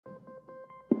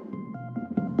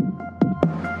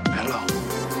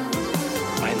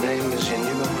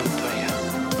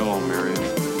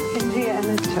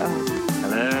tell.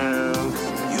 Hello.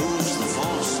 Use the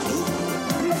force, Luke.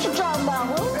 What you talking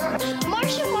about, Luke?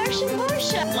 Marcia.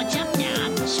 What's up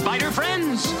now? Spider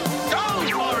friends, go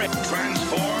for it.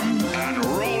 Transform and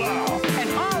roll out. And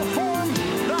I'll form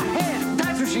the head.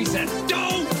 That's what she said.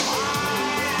 Don't.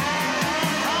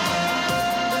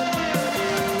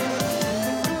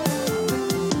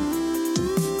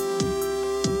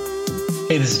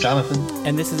 Hey, this is Jonathan.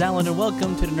 And this is Alan, and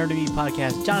welcome to the Nerd of Me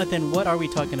podcast. Jonathan, what are we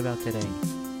talking about today?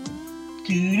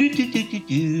 Is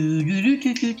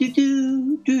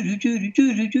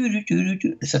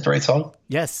that the right song?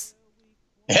 Yes.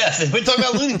 Yes, we're talking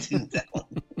about Looney Tunes.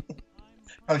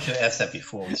 Probably should have asked that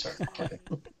before we started recording.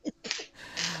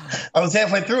 I was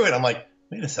halfway through it. I'm like,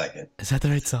 wait a second. Is that the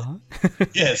right song?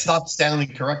 Yeah, it stopped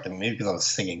sounding correct. Maybe because I was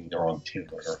singing the wrong tune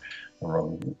or the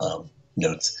wrong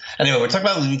notes. Anyway, we're talking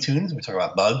about Looney Tunes. We're talking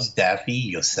about Bugs, Daffy,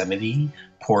 Yosemite,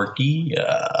 Porky,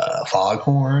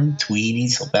 Foghorn, Tweety,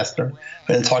 Sylvester.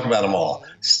 We're going to talk about them all.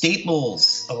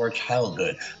 Staples of our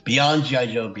childhood. Beyond G.I.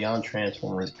 Joe, beyond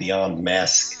Transformers, beyond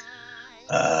Mask,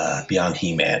 beyond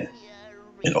He-Man.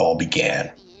 It all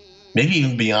began. Maybe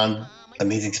even beyond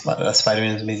Amazing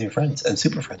Spider-Man's Amazing Friends and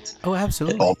Super Friends. Oh,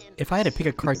 absolutely. If I had to pick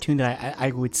a cartoon that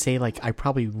I would say like I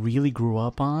probably really grew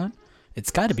up on, it's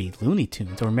got to be Looney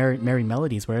Tunes or Merry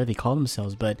Melodies, whatever they call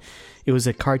themselves. But it was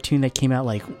a cartoon that came out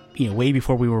like, way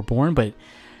before we were born, but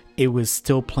it was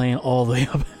still playing all the way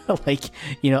up, all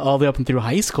the way up and through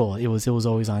high school. It was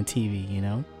always on TV,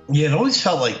 Yeah, it always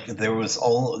felt like there was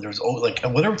like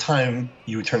at whatever time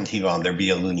you would turn the TV on, there'd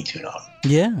be a Looney Tune on.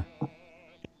 Yeah.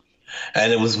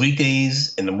 And it was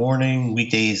weekdays in the morning,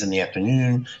 weekdays in the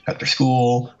afternoon, after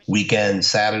school, weekend,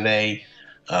 Saturday.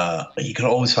 You could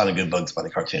always find a good Bugs Bunny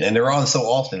cartoon. And they're on so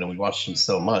often and we watched them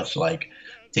so much, like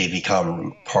they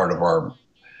become part of our,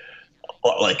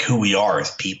 like who we are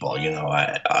as people.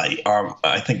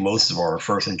 I think most of our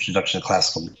first introduction to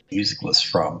classical music was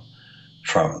from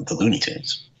the Looney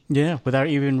Tunes. Yeah, without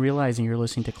even realizing you're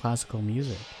listening to classical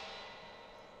music.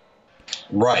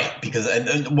 Right, because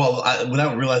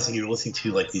without realizing you're listening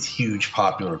to like these huge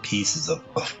popular pieces of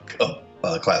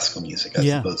classical music, as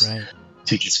opposed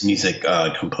to just music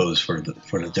composed for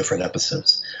the different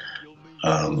episodes.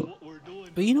 But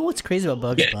you know what's crazy about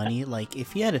Bugs Bunny? Like,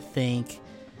 if you had to think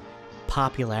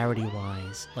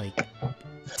popularity-wise, like,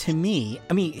 to me,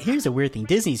 I mean, here's a weird thing.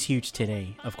 Disney's huge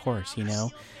today, of course,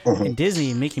 Mm-hmm. And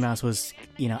Disney and Mickey Mouse was,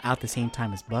 out the same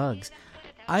time as Bugs.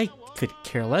 I could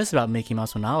care less about Mickey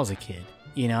Mouse when I was a kid.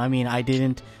 I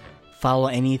didn't follow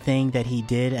anything that he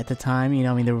did at the time.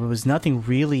 There was nothing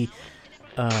really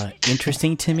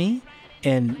interesting to me.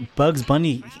 And Bugs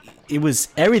Bunny,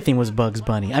 everything was Bugs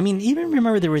Bunny. Even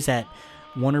remember there was that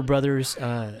Warner Brothers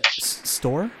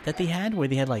store that they had where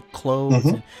they had like clothes.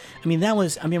 Mm-hmm.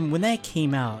 And, when that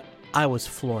came out, I was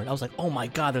floored. I was like, oh my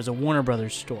God, there's a Warner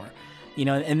Brothers store.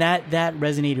 And that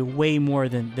resonated way more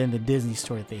than the Disney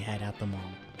store that they had at the mall.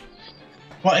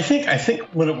 Well, I think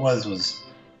what it was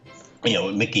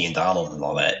Mickey and Donald and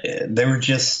all that. They were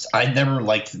just, I never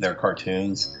liked their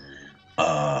cartoons.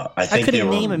 I couldn't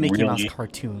name a Mickey Mouse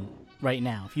cartoon right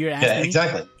now. If you're asking me.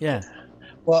 Exactly. Yeah.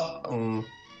 Well,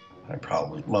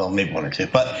 maybe one or two,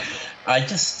 but I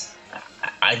just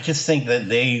think that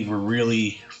they were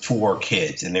really for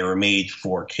kids and they were made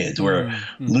for kids. Where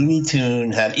Looney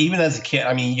Tune had, even as a kid,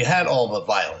 you had all the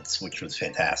violence, which was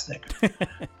fantastic.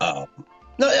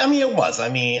 No, it was. I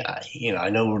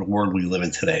know the world we live in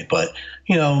today, but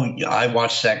I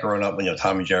watched that growing up.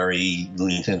 Tom and Jerry,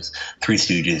 Looney Tunes, Three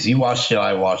Stooges. You watched it,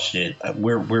 I watched it.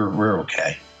 We're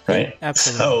okay, right? Yeah,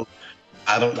 absolutely. So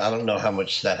I don't know how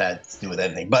much that had to do with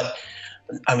anything, but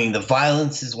the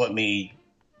violence is what made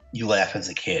you laugh as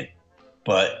a kid.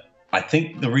 But I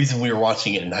think the reason we were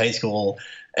watching it in high school,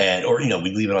 or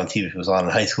we'd leave it on TV if it was on in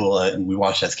high school, and we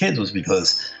watched it as kids, was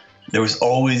because there was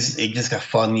always, it just got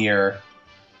funnier.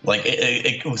 Like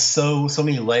it was so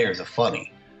many layers of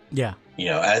funny. Yeah.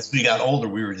 As we got older,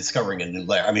 we were discovering a new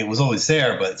layer. It was always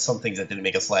there, but some things that didn't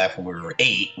make us laugh when we were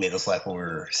 8 made us laugh when we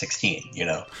were 16.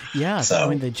 Yeah.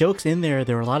 So the jokes in there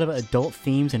were a lot of adult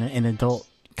themes and adult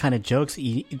kind of jokes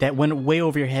that went way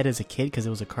over your head as a kid because it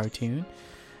was a cartoon.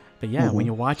 But yeah, when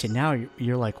you watch it now,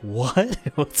 you're like, what?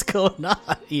 What's going on?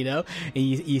 And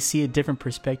you see a different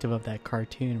perspective of that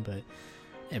cartoon.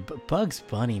 But Bugs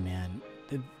Bunny, man.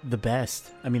 The best.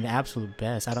 The absolute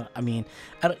best. Can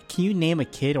you name a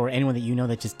kid or anyone that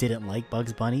that just didn't like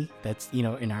Bugs Bunny? That's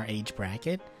in our age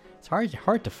bracket. It's hard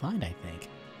to find, I think.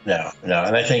 No,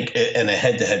 and I think in a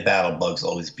head-to-head battle, Bugs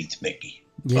always beats Mickey.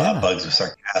 Yeah, Bugs was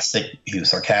sarcastic. He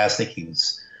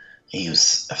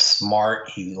was smart.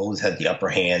 He always had the upper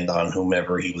hand on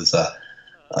whomever he was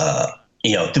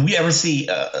did we ever see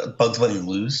Bugs Bunny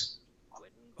lose?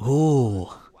 Ooh.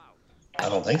 I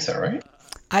don't think so, right?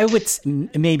 I would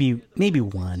maybe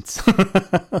once.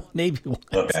 Maybe once.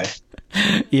 Okay.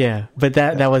 Yeah, but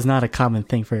that was not a common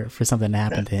thing for something to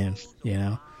happen to him,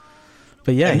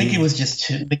 But yeah, Mickey was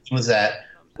that,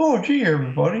 oh, gee,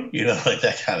 everybody, like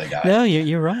that kind of guy. No,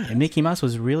 you're right. And Mickey Mouse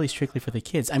was really strictly for the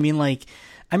kids. I mean, like,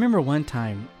 I remember one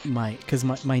time because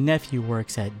my nephew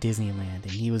works at Disneyland,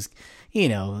 and he was,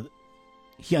 he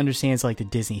understands like the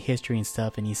Disney history and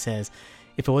stuff, and he says,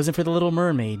 if it wasn't for the Little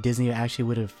Mermaid, Disney actually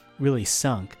would have really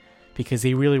sunk because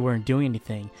they really weren't doing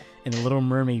anything. And the Little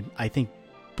Mermaid, I think,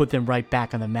 put them right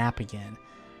back on the map again.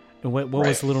 And what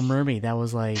was the Little Mermaid? That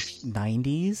was like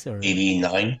 90s or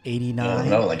 89. 89.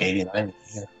 No, like 89.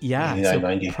 Yeah. 89, So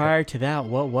 90. prior to that,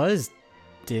 what was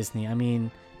Disney? I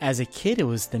mean, as a kid, it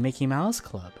was the Mickey Mouse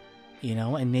Club,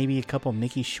 and maybe a couple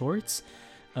Mickey shorts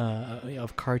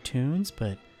of cartoons.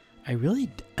 But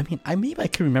maybe I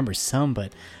can remember some,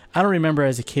 but I don't remember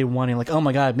as a kid wanting like, oh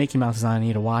my God, Mickey Mouse is on, I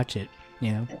need to watch it.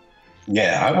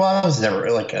 Yeah, I was never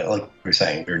like we were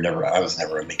saying, I was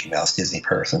never a Mickey Mouse Disney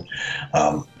person.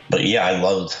 But yeah, I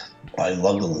loved the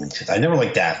Looney Tunes. I never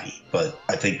liked Daffy, but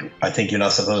I think you're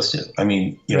not supposed to. I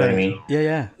mean, you know what I mean?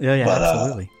 Yeah,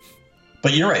 absolutely.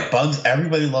 But you're right, Bugs.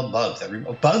 Everybody loved Bugs.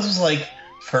 Bugs was like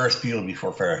Ferris Bueller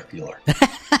before Ferris Bueller.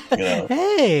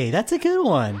 Hey, that's a good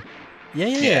one.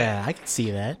 Yeah. I can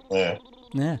see that.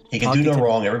 Yeah. He can do no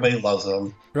wrong. Everybody loves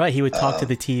him. Right. He would talk to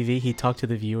the TV. He'd talk to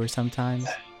the viewer sometimes.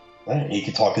 He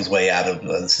could talk his way out of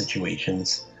the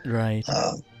situations. Right.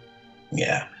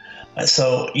 Yeah.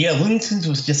 So yeah, Looney Tunes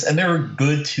was just, and they were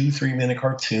good 2-3 minute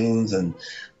cartoons, and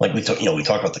like we talked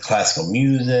about the classical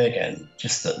music and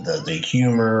just the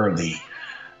humor,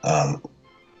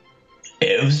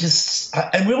 it was just,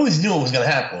 and we always knew it was going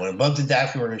to happen. When Bugs and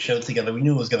Daffy were in a show together, we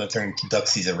knew it was going to turn into duck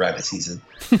season, rabbit season.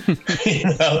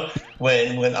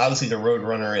 When obviously the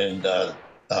Roadrunner and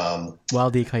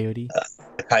Wile E. Coyote.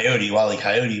 Wile E.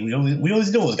 Coyote, we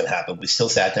always knew it was going to happen. We still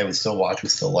sat there, we still watched, we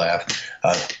still laughed.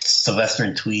 Sylvester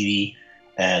and Tweety,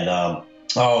 and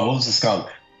what was the skunk?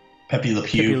 Pepe Le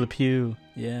Pew. Pepe Le Pew,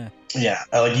 yeah. Yeah,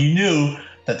 like you knew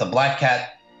that the black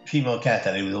cat, female cat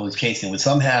that he was always chasing would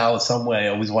somehow, some way,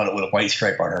 always want it with a white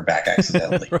stripe on her back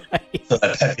accidentally. Right. So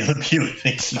that Pepe Le Pew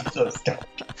thinks she was a skunk.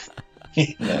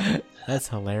 That's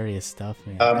hilarious stuff,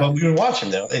 man. But we would watch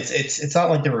them though. It's not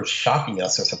like they were shocking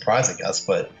us or surprising us,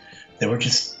 but they were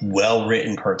just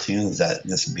well-written cartoons that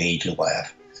just made you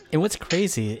laugh. And what's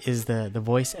crazy is the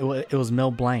voice. It was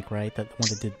Mel Blanc, right? That the one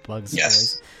that did Bugs'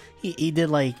 voice. He did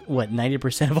like what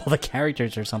 90% of all the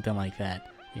characters or something like that.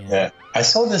 Yeah, I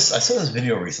saw this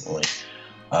video recently.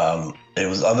 It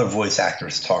was other voice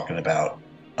actors talking about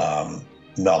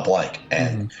Mel Blanc,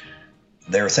 and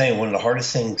they were saying one of the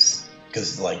hardest things,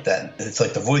 because like that, it's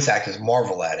like the voice actors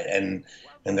marvel at it, and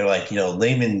they're like,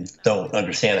 laymen don't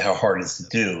understand how hard it is to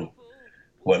do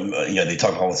when they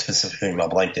talk about what specifically Mel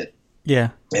Blanc did. Yeah,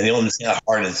 and they don't understand how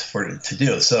hard it is for it to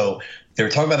do. So they were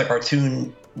talking about a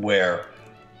cartoon where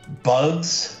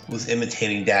Bugs was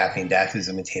imitating Daffy and Daffy was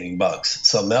imitating Bugs.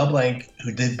 So Mel Blanc,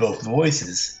 who did both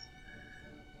voices,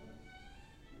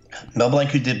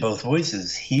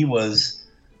 he was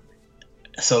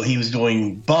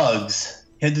doing Bugs.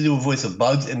 He had to do a voice of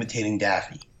Bugs imitating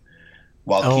Daffy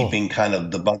while keeping kind of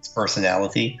the Bugs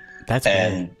personality. That's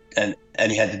and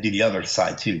he had to do the other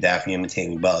side too, Daffy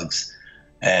imitating Bugs,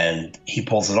 and he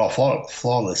pulls it off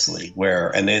flawlessly.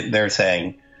 They're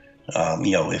saying,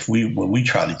 when we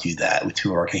try to do that with two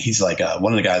of our, he's like,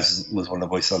 one of the guys was one of the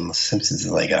voices on The Simpsons,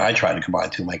 and like, I try to combine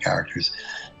two of my characters.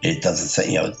 It doesn't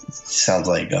say, it sounds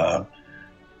like,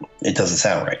 it doesn't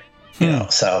sound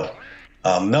right, So,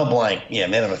 Mel Blanc,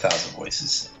 man of 1,000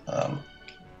 voices.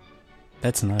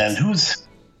 That's nuts. And who's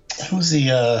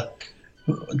the,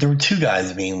 there were two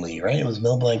guys mainly, right? It was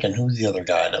Mel Blanc, and who's the other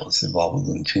guy that was involved with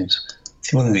Looney Tunes? Is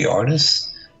he one of the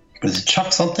artists? Was it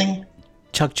Chuck something?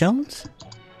 Chuck Jones?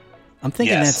 I'm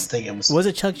thinking was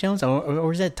it Chuck Jones or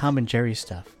was that Tom and Jerry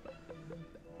stuff?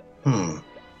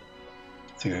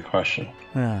 That's a good question.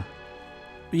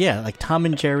 Yeah, like Tom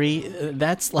and Jerry.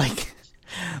 That's like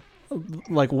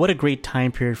what a great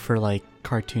time period for like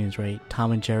cartoons, right?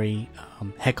 Tom and Jerry,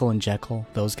 Heckle and Jekyll,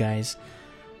 those guys.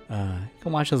 You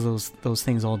can watch those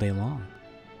things all day long.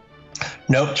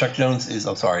 Nope, Chuck Jones is.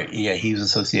 I'm sorry. Yeah, he was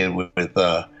associated with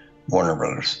Warner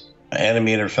Brothers.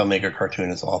 Animator, filmmaker,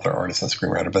 cartoonist, author, artist, and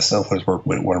screenwriter. Best known for his work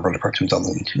with Warner Brothers cartoons on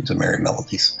Looney Tunes and Merry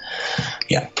Melodies.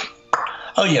 Yeah.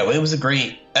 Oh yeah, well, it was a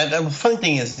great. And the funny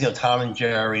thing is, Tom and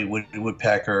Jerry,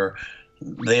 Woodpecker,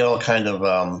 they all kind of,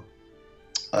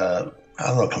 I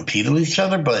don't know, competed with each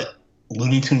other, but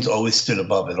Looney Tunes always stood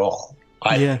above it all.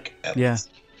 I think. Yeah.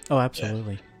 Oh,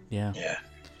 absolutely. Yeah. Yeah,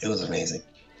 it was amazing.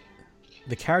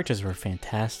 The characters were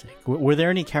fantastic. Were there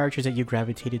any characters that you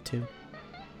gravitated to?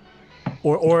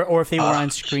 Or if they were on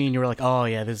screen, you were like, oh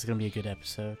yeah, this is gonna be a good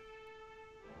episode.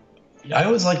 I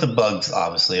always like the Bugs,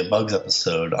 obviously, a Bugs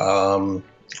episode. I'm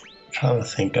trying to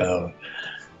think of,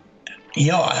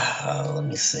 let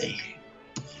me see.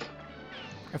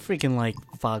 I freaking like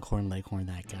Foghorn Leghorn,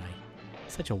 that guy.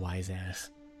 Such a wise ass.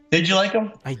 Did you like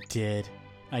him? I did.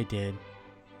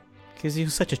 Because he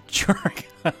was such a jerk.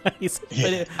 I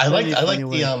like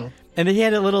the And then he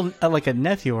had a little like a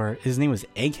nephew, or his name was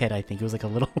Egghead. I think it was like a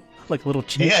little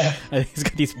chick. Yeah, he's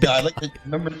got these. Big I like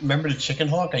remember the Chicken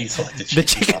Hawk. I used to like the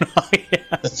Chicken Hawk.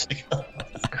 Yeah. The Chicken Hawk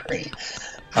was great.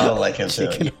 I don't like him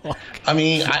too. I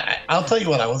mean, I'll tell you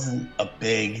what. I wasn't a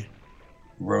big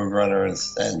Roadrunner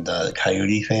and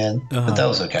Coyote fan, but that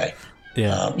was okay.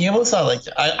 Yeah. What's I like?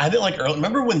 I didn't like early.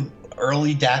 Remember when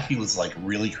early Daffy was like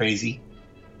really crazy?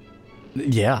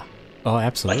 Yeah. Oh,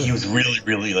 absolutely. Like he was really,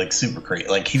 really like super crazy.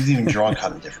 Like he was even drawn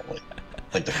kind of differently.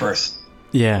 Like the first.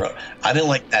 Yeah. I didn't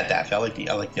like that Daffy. I like the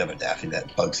other Daffy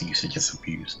that Bugsy used to just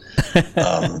abuse.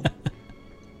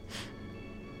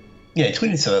 Yeah,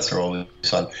 Tweety Sylvester was always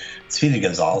fun. Speedy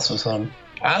Gonzalez was fun.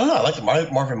 I don't know. I like the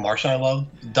Marvin Martian. I love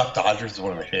Duck Dodgers is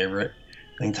one of my favorite.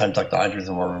 Anytime Duck Dodgers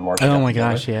and Marvin Martian. Oh my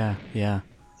gosh! Yeah.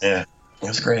 It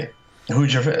was great.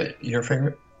 Who's your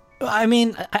favorite? I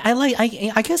mean,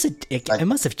 I guess it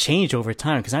must have changed over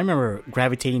time, because I remember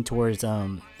gravitating towards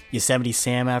Yosemite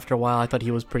Sam after a while. I thought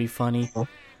he was pretty funny.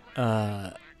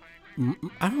 I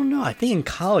don't know. I think in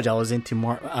college I was into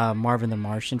Marvin the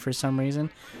Martian for some reason.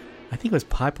 I think it was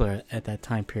popular at that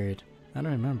time period. I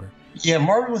don't remember. Yeah,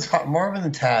 Marvin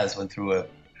and Taz went through a.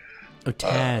 Oh,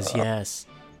 Taz, yes.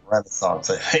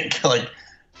 Renaissance, I think.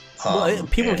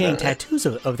 People were getting tattoos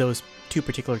of those two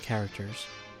particular characters.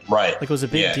 Right. Like it was a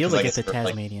big deal to get the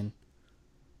Tasmanian.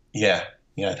 Yeah,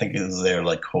 I think it was there.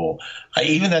 Like cool.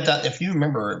 Even at that, if you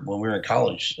remember when we were in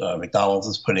college, McDonald's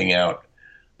was putting out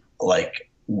like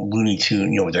Looney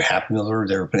Tune. With their Happy Meals order,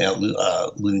 they were putting out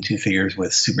Looney Tune figures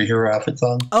with superhero outfits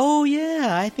on. Oh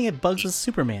yeah, I think it Bugs was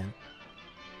Superman.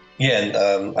 Yeah,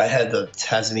 and I had the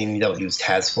Tasmanian Devil. He was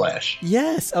Taz Flash.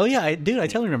 Yes. Oh yeah, I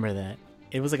totally remember that.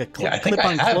 It was like a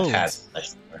clip-on clothes.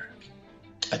 Taz.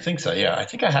 I think so. Yeah, I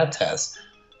think I had Taz.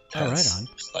 Oh, right on.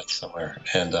 Like somewhere,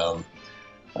 and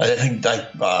I think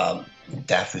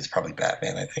Daffy's probably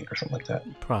Batman. I think, or something like that.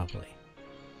 Probably.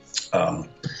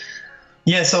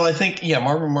 Yeah. So I think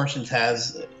Marvin Martian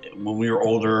Taz. When we were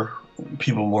older,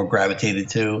 people more gravitated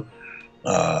to.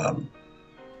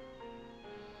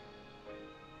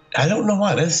 I don't know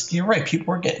why. You're right. People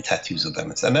were getting tattoos of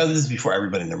them. I know this is before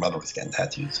everybody and their mother was getting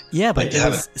tattoos. Yeah, but it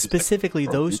was specifically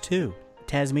those two,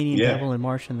 Tasmanian Devil and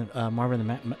Marvin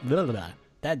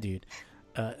that dude.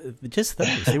 Just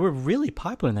those. They were really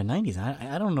popular in the 90s.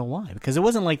 I don't know why. Because it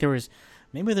wasn't like there was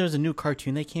a new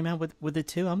cartoon that came out with it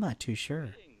too. I'm not too sure.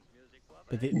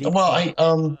 But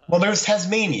there was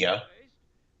Tasmania.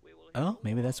 Oh,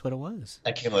 maybe that's what it was.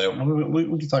 That came later. We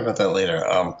can talk about that later.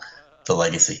 The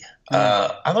legacy.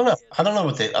 I don't know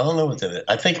what they did.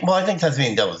 I think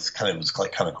Tasmanian Devil was kind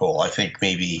of cool. I think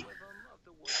maybe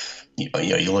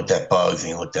you looked at Bugs and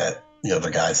you looked at the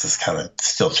other guys as kind of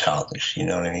still childish. You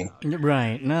know what I mean?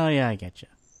 Right. No, yeah, I get you.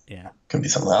 Yeah. Could be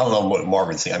something. I don't know what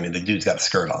Marvin's saying. I mean, the dude's got a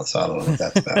skirt on, so I don't know what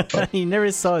that's about. But. You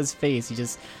never saw his face. You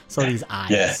just saw these eyes.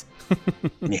 Yeah.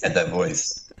 He had that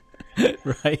voice.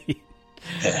 Right.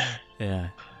 Yeah. Yeah.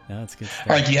 No, that's good stuff.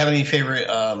 All right. Do you have any favorite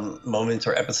moments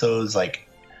or episodes that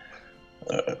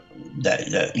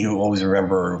you always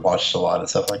remember or watched a lot and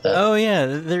stuff like that? Oh yeah,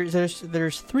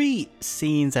 there's three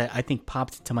scenes that I think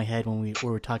popped into my head when we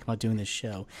were talking about doing this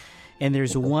show, and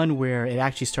there's one where it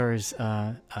actually stars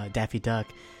Daffy Duck,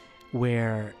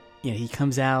 where he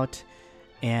comes out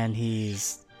and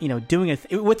he's doing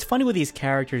what's funny with these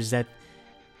characters is that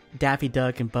Daffy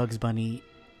Duck and Bugs Bunny,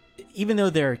 even though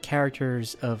they're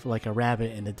characters of like a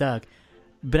rabbit and a duck,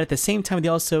 but at the same time they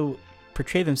also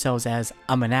portray themselves as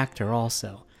I'm an actor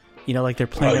also. Like they're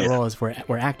playing a role as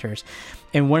we're actors.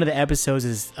 And one of the episodes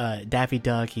is Daffy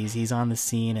Duck. He's on the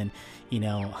scene and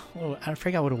I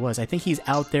forgot what it was. I think he's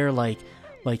out there like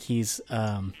he's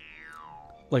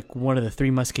like one of the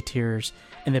Three Musketeers,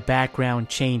 and the background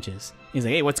changes. He's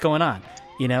like, hey, what's going on?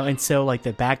 And so like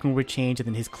the background would change, and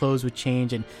then his clothes would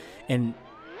change, and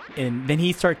then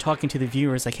he'd start talking to the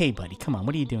viewers like, hey, buddy, come on,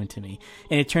 what are you doing to me?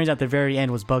 And it turns out the very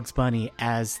end was Bugs Bunny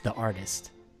as the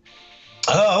artist.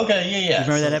 Oh, okay, yeah.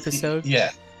 You remember that episode?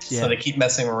 Yeah. So they keep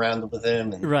messing around with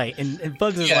him. And, right, and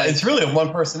Bugs is like... it's really a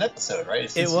one-person episode, right?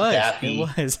 It was. Daffy.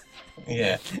 It was.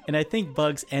 Yeah. And I think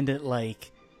Bugs ended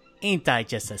like Ain't I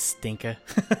just a stinker?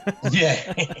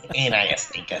 Yeah, ain't I a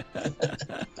stinker?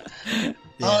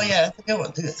 Oh yeah, that's a good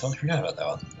one, dude. I totally forgot about that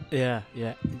one. Yeah.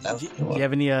 Do you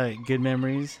have any good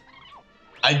memories?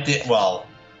 I did. Well,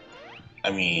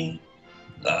 I mean,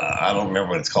 I don't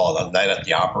remember what it's called, Night at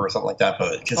the Opera or something like that.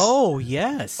 But just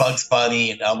yes, Bugs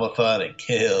Bunny and Elmer Fudd and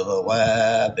Kill the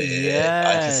Rabbit.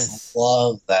 Yes, I just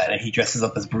love that. And he dresses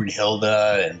up as Brunhilde,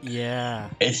 and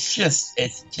it's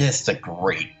just a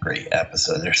great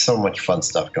episode. There's so much fun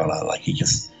stuff going on. Like he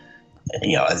just,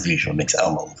 as usual, makes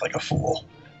Elmo look like a fool.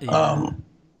 Yeah.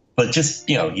 But just,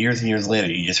 years and years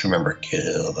later, you just remember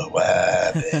Kill the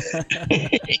Rabbit.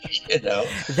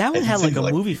 That one had like a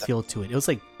movie feel to it. It was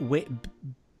like way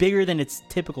bigger than its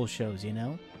typical shows,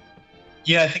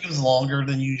 Yeah, I think it was longer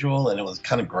than usual, and it was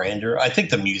kind of grander. I think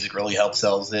the music really helps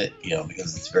sells it,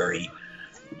 because it's very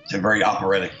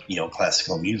operatic,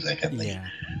 classical music, and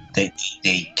they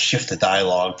shift the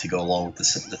dialogue to go along with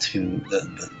the tune,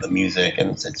 the music,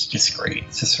 and it's just great.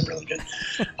 It's just really good.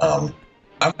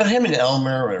 But him and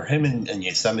Elmer, or him and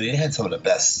Yosemite, they had some of the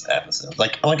best episodes.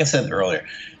 Like I said earlier,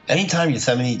 anytime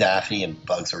Yosemite, Daphne, and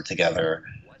Bugs are together,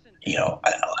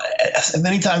 as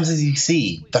many times as you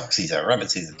see duck season,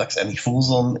 rabbit season, ducks, and he fools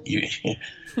them.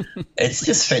 It's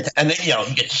just fantastic. And then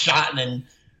he gets shot, and then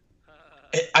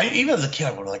even as a kid,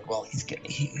 I was like, well, he's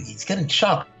getting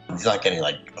shot. He's not getting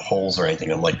like holes or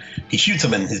anything. I'm like, he shoots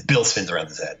him, and his bill spins around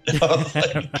his head.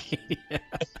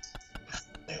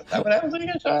 That what happens when you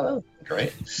get shot? That was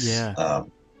great. Yeah.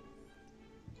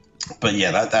 But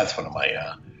yeah, that's one of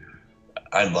my.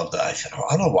 I love that. I said,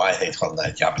 I don't know why I think it's called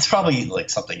Night Job. It's probably like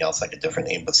something else, like a different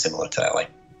name, but similar to that, like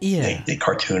they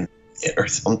cartoon it or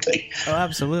something. Oh,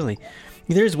 absolutely.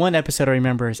 There's one episode I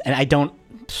remember, and I don't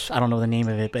know the name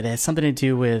of it, but it has something to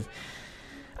do with.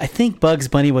 I think Bugs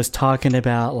Bunny was talking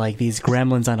about like these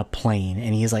gremlins on a plane,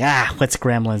 and he's like, what's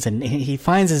gremlins? And he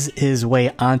finds his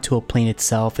way onto a plane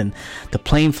itself, and the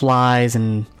plane flies,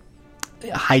 and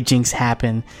hijinks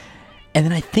happen. And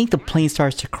then I think the plane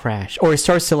starts to crash, or it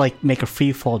starts to like make a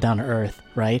free fall down to Earth,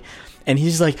 right? And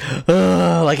he's like,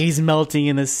 ugh, like he's melting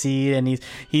in the sea, and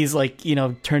he's like,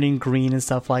 turning green and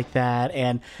stuff like that.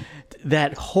 And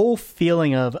that whole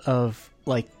feeling of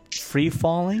like free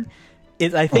falling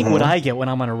is, I think, what I get when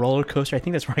I'm on a roller coaster. I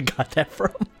think that's where I got that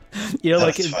from.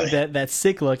 Like that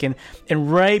sick look. And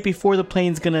right before the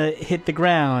plane's gonna hit the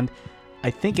ground,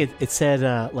 I think it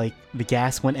said like the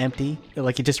gas went empty,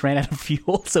 like it just ran out of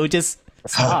fuel, so it just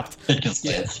stopped. Oh,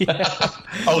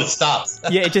 it stops.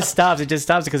 Yeah, it just stops. It just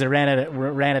stops because it ran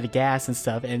out of gas and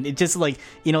stuff, and it just like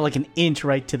like an inch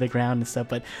right to the ground and stuff.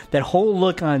 But that whole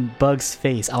look on Bug's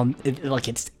face,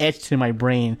 it's etched in my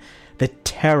brain. The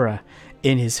terror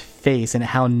in his face and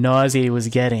how nauseated he was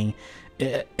getting.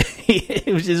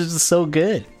 It was just so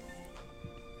good.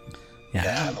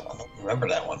 Yeah, I don't remember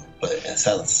that one, but it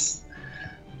sounds.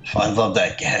 I love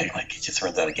that gag. Like, it just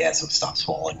runs out of gas, so it stops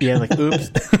falling. Yeah, like, oops.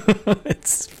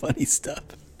 It's funny stuff.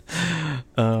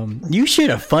 You shared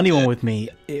a funny one with me.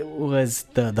 It was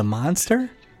the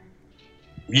monster.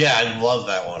 Yeah, I love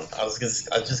that one. I was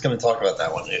just going to talk about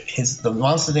that one. The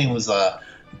monster name was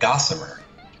Gossamer.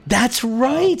 That's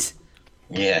right.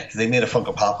 Yeah, because they made a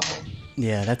Funko Pop of him.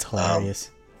 Yeah, that's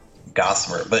hilarious.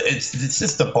 Gossamer, but it's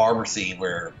just a barber scene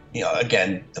where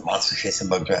again the monster chasing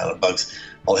Bugs around, and Bugs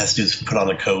all he has to do is put on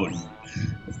a coat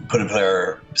and put a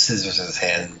pair of scissors in his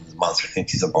hand. The monster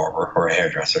thinks he's a barber or a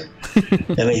hairdresser,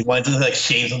 and then he winds up like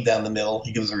shaves him down the middle.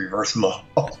 He gives a reverse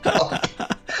mohawk.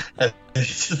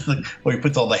 It's just like, he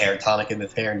puts all the hair tonic in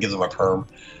his hair and gives him a perm.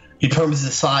 He perms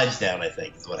his sides down, I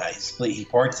think, is what he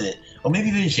parts it. Or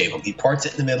maybe he didn't shave them. He parts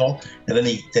it in the middle, and then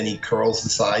he curls the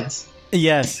sides.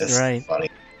 Yes, right. Funny.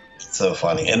 It's so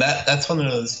funny. And that's one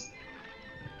of those,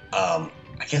 I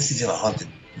guess he's in a haunted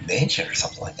mansion or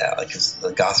something like that. Like, because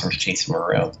the Gossamers chase him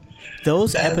around.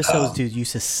 Those episodes, dude,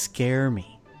 used to scare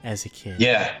me as a kid.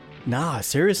 Yeah. Nah,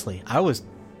 seriously. I was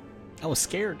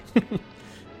scared.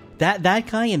 That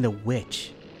guy and the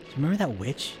witch. Do you remember that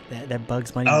witch? That Bugs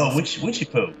Bunny? Oh, Witchy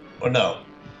Poo. Or no.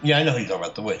 Yeah, I know who you're talking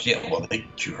about, the witch. Yeah, well, they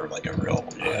drew her like a real...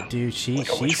 Yeah, dude, she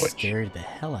scared the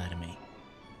hell out of me.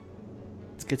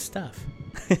 It's good stuff.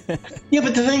 Yeah,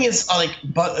 but the thing is, I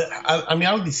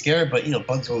would be scared, but,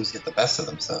 Bugs always get the best of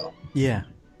them, so... Yeah.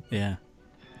 It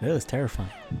was terrifying.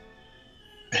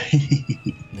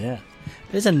 Yeah.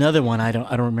 There's another one, I don't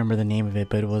remember the name of it,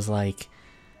 but it was like...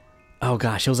 Oh,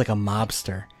 gosh, it was like a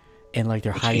mobster. And, like,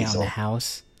 they're hiding out in the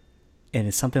house. And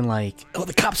it's something like, oh,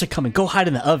 the cops are coming. Go hide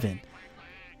in the oven.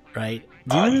 Right?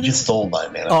 You just stole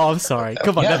mine, man. Oh, I'm sorry.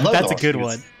 Come on, that's a good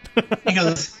one. He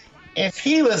goes, if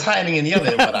he was hiding in the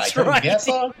oven, would I turn the gas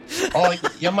on? Oh,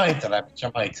 you might,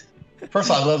 you might. First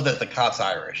of all, I love that the cop's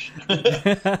Irish.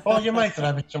 Well, you might,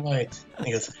 I bet you might.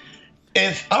 He goes,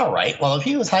 if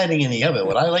he was hiding in the oven,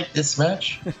 would I like this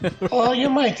match? Well, you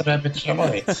might, I bet you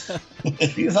might.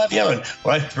 If he was hiding in the oven,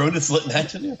 would I throw this lit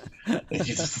match at you? And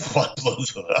he just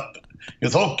blows it up. He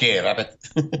goes, okay, I bet.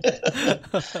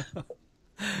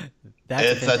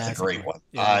 That's a great one.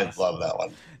 I love that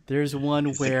one. There's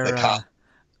one where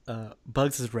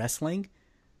Bugs is wrestling,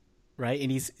 right? And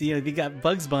he's, you got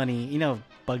Bugs Bunny.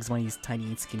 Bugs Bunny's tiny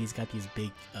and skinny. He's got these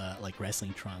big, like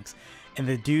wrestling trunks. And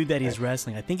the dude that he's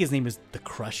wrestling, I think his name is the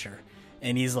Crusher,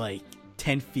 and he's like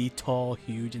 10 feet tall,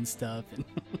 huge and stuff.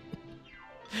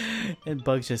 And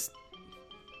Bugs just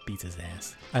beats his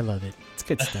ass. I love it. It's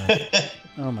good stuff.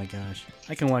 Oh my gosh,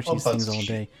 I can watch these things all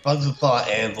day. Bugs with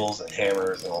anvils and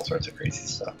hammers and all sorts of crazy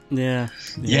stuff. Yeah.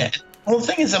 Well, the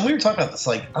thing is, we were talking about this.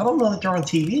 Like, I don't know that they're on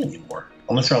TV anymore,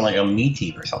 unless they're on like a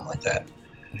MeTV or something like that.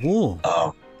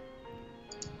 Whoa.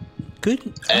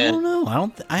 Good. I don't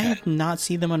know. I have not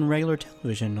seen them on regular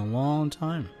television in a long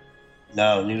time.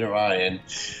 No, neither have I. And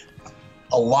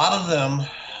a lot of them,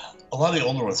 a lot of the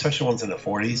older ones, especially ones in the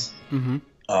 40s,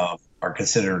 are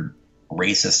considered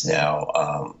racist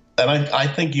now. And I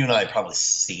think you and I have probably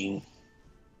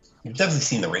you've definitely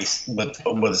seen the race, what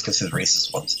is considered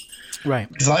racist ones. Right.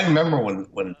 Because I remember when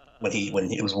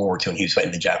it was World War II and he was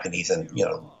fighting the Japanese, and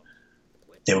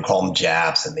they would call them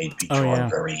Japs, and they'd be drawn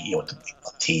very with the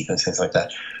teeth and things like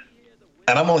that.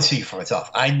 And I'm only speaking for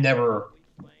myself. I never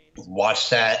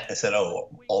watched that and said, "Oh,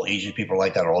 all Asian people are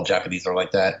like that, or all Japanese are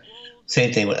like that."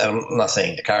 Same thing. I'm not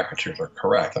saying the caricatures are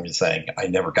correct. I'm just saying I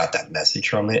never got that message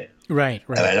from it. Right.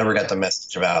 And I never got the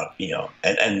message about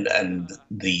and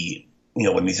the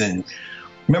when he's in.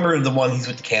 Remember the one he's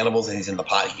with the cannibals and he's in the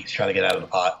pot. He's trying to get out of the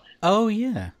pot. Oh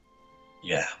yeah.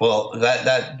 Yeah. Well,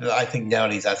 that I think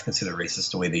nowadays that's considered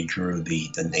racist, the way they drew the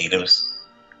natives.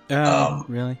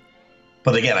 Really?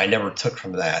 But again, I never took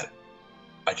from that.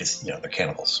 I just they're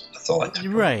cannibals. That's all I took.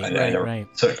 Right. I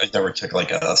never took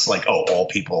like us like all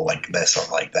people like this or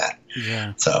like that.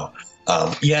 Yeah. So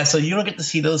so you don't get to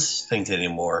see those things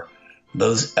anymore,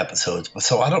 those episodes.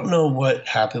 So I don't know what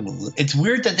happened. It's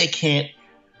weird that they can't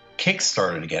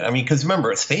kickstart it again. I mean, because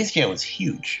remember, Space Jam was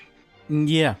huge.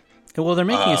 Yeah. Well, they're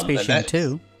making a Space Jam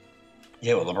 2.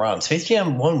 Yeah, well, LeBron. Space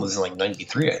Jam 1 was in like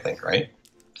 93, I think, right?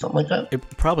 Something like that? It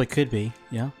probably could be,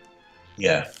 yeah.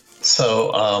 Yeah.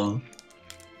 So,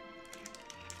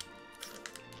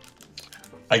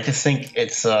 I just think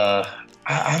it's,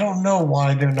 I don't know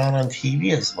why they're not on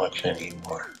TV as much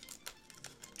anymore.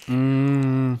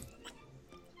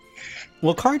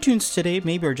 Well, cartoons today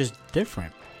maybe are just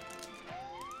different.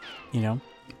 Yeah.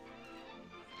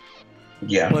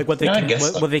 Like what they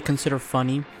consider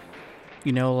funny.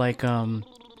 Like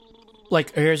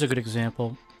here's a good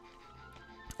example.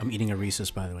 I'm eating a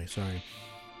Reese's, by the way, sorry.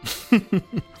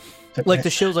 Like the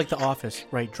shows like The Office,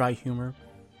 right? Dry humor.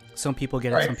 Some people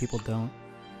get it, some people don't.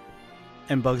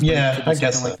 And Bugs Bunny could be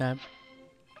something like that.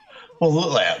 Well,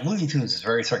 Looney Tunes is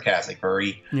very sarcastic,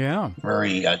 very dry.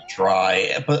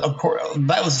 But of course,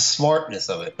 that was the smartness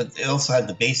of it. But it also had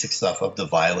the basic stuff of the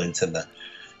violence and the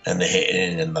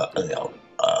hitting and the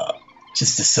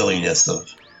just the silliness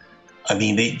of. I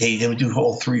mean, they would do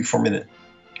whole 3-4 minute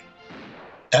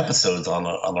episodes on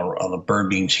a bird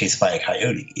being chased by a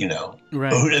coyote.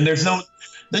 Right? And there's no.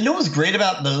 What was great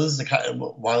about those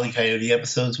Wile E. Coyote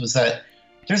episodes was that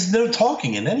there's no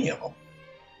talking in any of them.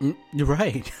 You're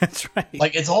right. That's right.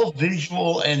 Like it's all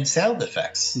visual and sound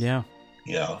effects. Yeah.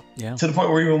 Yeah. To the point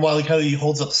where even Wile E. Coyote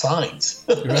holds up signs.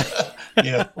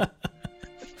 Right.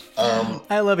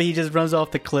 I love it. He just runs off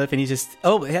the cliff and he just.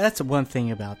 Oh, yeah, that's one thing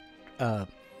about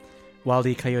Wile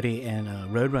E. Coyote and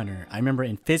Roadrunner. I remember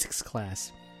in physics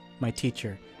class, my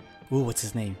teacher, what's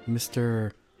his name,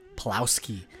 Mr.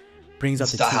 Pulowski, brings out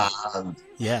the TV.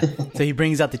 Yeah. So he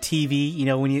brings out the TV.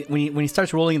 When he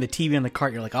starts rolling the TV on the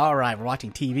cart, you're like, all right, we're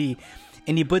watching TV,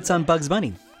 and he puts on Bugs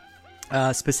Bunny,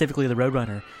 specifically the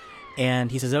Roadrunner,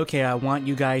 and he says, okay, I want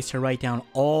you guys to write down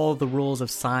all the rules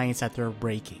of science that they're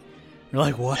breaking. You're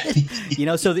like, what?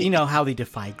 So how they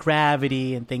defy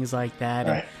gravity and things like that.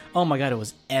 Right. And, oh my God, it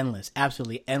was endless,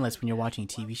 absolutely endless when you're watching a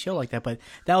TV show like that. But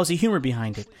that was the humor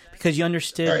behind it because you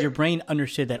understood, your brain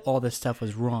understood that all this stuff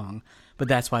was wrong, but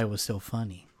that's why it was so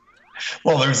funny.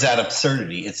 Well, there's that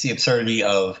absurdity. It's the absurdity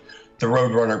of the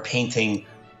Roadrunner painting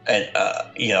at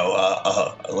not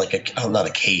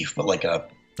a cave, but like a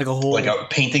hole,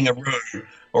 painting a road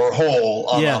or a hole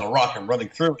on a rock and running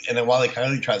through it. And then Wile E.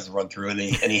 Coyote tries to run through it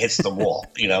and he hits the wall.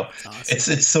 Awesome.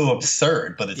 It's so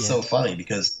absurd, but it's so funny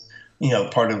because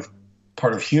part of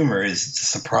humor is the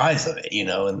surprise of it.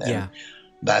 And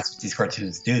that's what these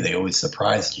cartoons do. They always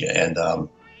surprise you. And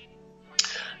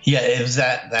Yeah, it was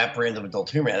that brand of adult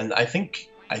humor, and I think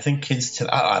kids today.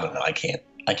 I don't know. I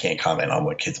can't comment on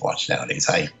what kids watch nowadays.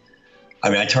 I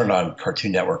mean, I turned on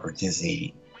Cartoon Network or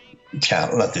Disney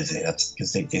Channel, not Disney. That's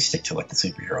because they stick to like the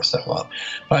superhero stuff a lot.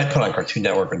 But I put on Cartoon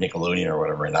Network or Nickelodeon or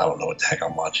whatever, and I don't know what the heck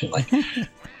I'm watching. Like,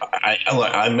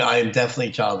 I'm definitely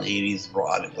a child of the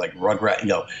 '80s. Like Rugrat, you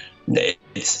know,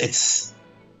 it's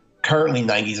currently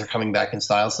 '90s are coming back in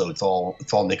style, so it's all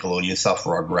Nickelodeon stuff,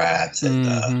 Rugrats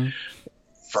and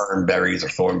Fernberries or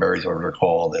Thornberries, whatever they're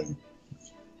called, and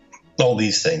all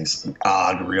these things.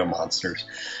 Real monsters.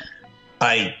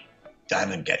 I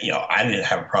didn't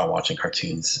have a problem watching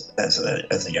cartoons as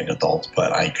a young adult,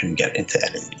 but I couldn't get into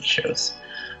any of these shows.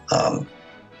 And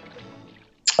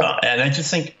I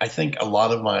think a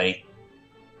lot of my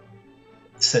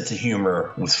sense of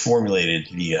humor was formulated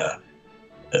via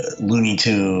Looney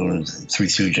Tunes, Three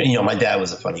Stooges. You know, my dad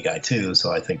was a funny guy too,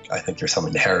 so I think there's some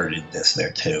inheritedness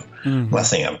there too. I'm not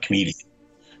saying I'm a comedian,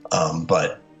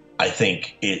 but I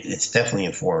think it's definitely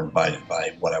informed by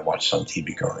what I watched on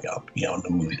TV growing up. You know, the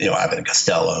movies, you know, Abbott and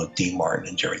Costello, Dean Martin,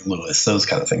 and Jerry Lewis, those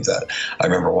kind of things that I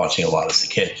remember watching a lot as a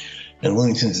kid. And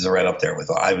Looney Tunes is right up there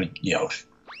with. I would, you know,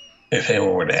 if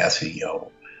anyone were to ask me, you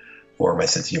know, where my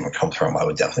sense of humor comes from, I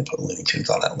would definitely put Looney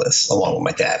Tunes on that list, along with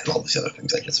my dad and all these other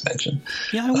things I just mentioned.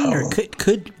 Yeah, I wonder,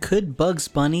 could Bugs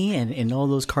Bunny and all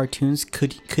those cartoons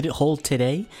could it hold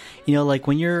today? You know, like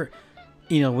when you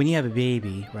have a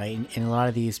baby, right, and a lot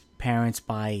of these parents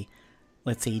buy,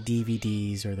 let's say,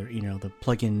 DVDs or the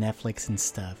plug-in Netflix and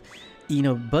stuff. You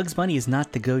know, Bugs Bunny is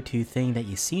not the go-to thing that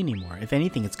you see anymore. If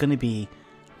anything, it's going to be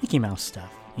Mickey Mouse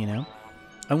stuff. You know,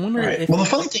 I wonder if. Well, the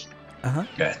funny thing.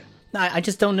 Okay. I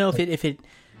just don't know if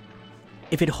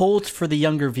it holds for the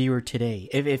younger viewer today.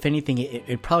 If anything,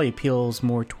 it probably appeals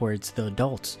more towards the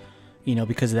adults, you know,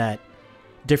 because of that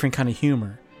different kind of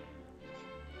humor.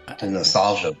 The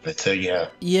nostalgia bit too, yeah.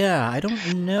 Yeah, I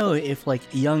don't know if like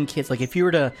young kids, like if you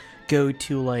were to go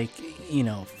to like, you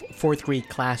know, fourth grade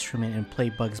classroom and play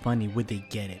Bugs Bunny, would they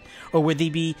get it? Or would they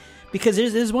be, because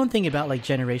there's one thing about like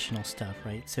generational stuff,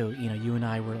 right? So, you know, you and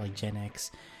I were like Gen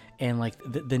X, and like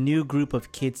the new group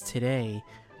of kids today,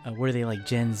 were they like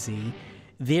Gen Z?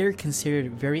 They're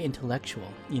considered very intellectual,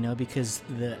 you know, because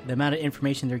the amount of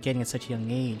information they're getting at such a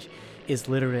young age is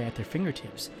literally at their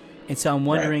fingertips. And so I'm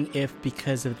wondering if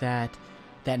because of that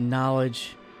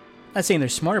knowledge, I'm not saying they're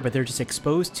smarter, but they're just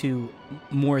exposed to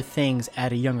more things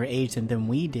at a younger age than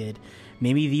we did.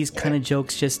 Maybe these kind of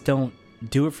jokes just don't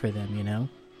do it for them, you know?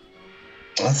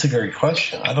 That's a great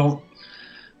question. I don't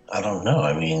know.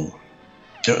 I mean,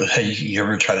 have you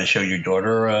ever tried to show your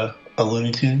daughter a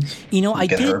Looney Tunes? You know, I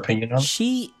did. Get her opinion on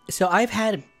it? So I've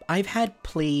had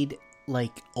played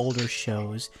like older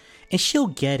shows, and she'll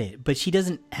get it, but she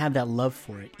doesn't have that love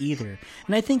for it either.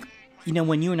 And I think, you know,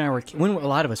 when you and I were, when a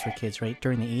lot of us were kids, right,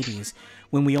 during the 80s,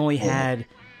 when we only had,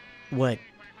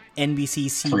 NBC,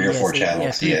 CBS, 3 or 4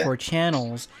 channels, three or 4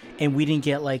 channels, and we didn't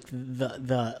get like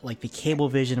the cable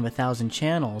vision of 1,000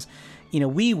 channels, you know,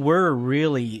 we were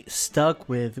really stuck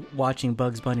with watching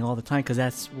Bugs Bunny all the time because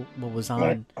that's what was on.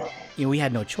 Right. You know, we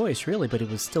had no choice really, but it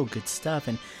was still good stuff.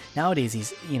 And nowadays,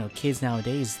 these, you know, kids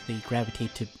nowadays, they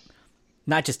gravitate to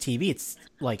not just TV. It's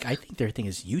like, I think their thing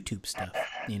is YouTube stuff,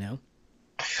 you know?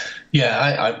 Yeah,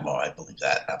 I believe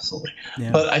that, absolutely.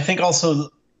 Yeah. But I think also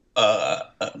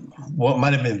what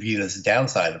might have been viewed as a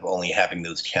downside of only having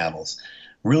those channels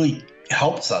really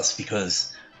helps us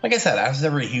because, like I said, I was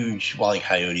never a huge Wile E.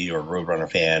 Coyote or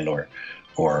Roadrunner fan or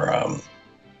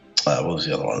what was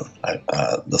the other one?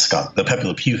 The Pepe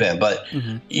Le Pew fan. But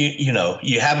you know,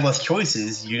 you have less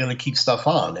choices. You're going to keep stuff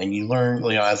on, and you learn.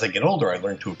 You know, as I get older, I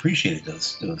learn to appreciate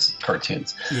those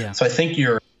cartoons. Yeah. So I think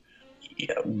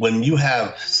when you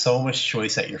have so much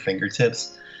choice at your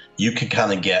fingertips, you can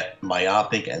kind of get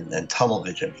myopic and tunnel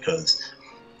vision because.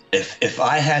 If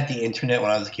I had the internet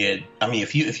when I was a kid, I mean,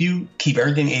 if you keep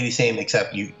everything the same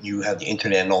except you have the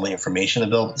internet and all the information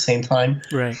available at the same time,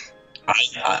 right?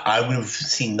 I would have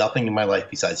seen nothing in my life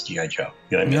besides G.I. Joe.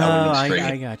 You know what I mean? No,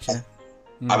 I gotcha.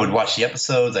 I would watch the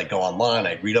episodes. I'd go online.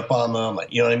 I'd read up on them.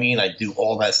 You know what I mean? I'd do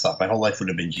all that stuff. My whole life would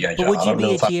have been G.I. Joe. But would you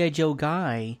be a G.I. Joe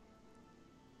guy?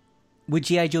 Would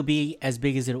G.I. Joe be as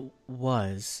big as it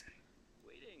was?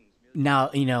 Now,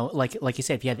 you know, like you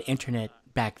said, if you had the internet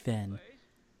back then,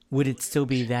 would it still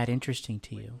be that interesting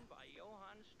to you?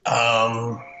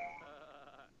 I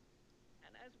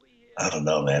don't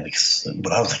know, man. Because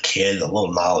when I was a kid, a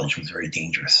little knowledge was very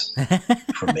dangerous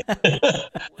for me.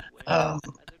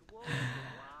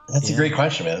 That's a great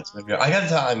question, man. I got to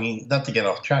tell. I mean, not to get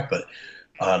off track, but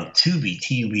on Tubi,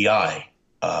 TUBI,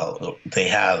 they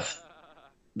have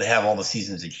all the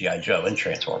seasons of G.I. Joe and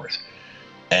Transformers,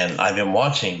 and I've been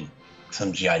watching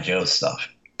some GI Joe stuff,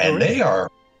 Oh, and really?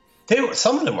 they were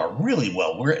some of them are really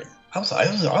well written. I was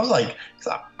like,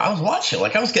 I was watching,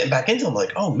 like I was getting back into them,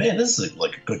 like, oh man, this is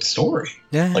like a good story,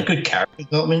 Yeah. like good character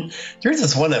development. There's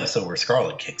this one episode where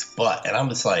Scarlet kicks butt, and I'm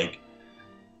just like,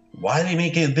 why are they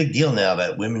making a big deal now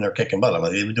that women are kicking butt? I'm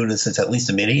like, they've been doing this since at least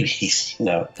the mid '80s, you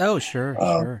know. Oh, sure,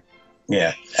 sure.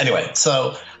 Yeah. Anyway,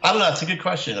 so I don't know. It's a good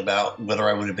question about whether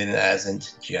I would have been as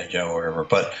into G.I. Joe or whatever.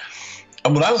 But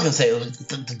what I was going to say was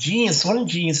the genius. One of the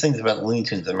genius things about Looney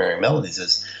Tunes and Merry Melodies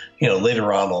is, you know,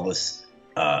 later on all this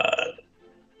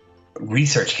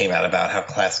research came out about how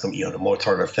classical, you know, the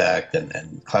Mozart effect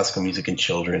and classical music in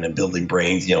children and building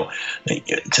brains, you know,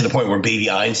 to the point where Baby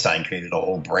Einstein created a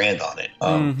whole brand on it.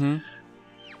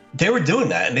 They were doing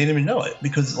that and they didn't even know it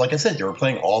because, like I said, they were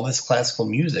playing all this classical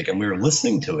music and we were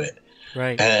listening to it.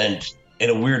 Right. And in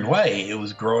a weird way, it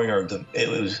was growing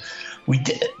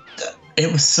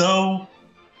it was so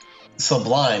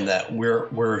sublime that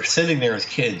we're sitting there as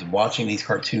kids watching these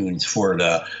cartoons for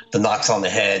the knocks on the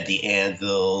head, the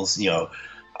anvils, you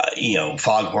know,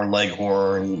 Foghorn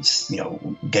Leghorns, you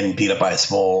know, getting beat up by a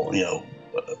small, you know,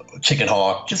 chicken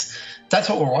hawk. Just that's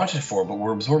what we're watching for. But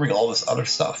we're absorbing all this other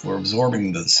stuff. We're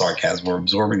absorbing the sarcasm. We're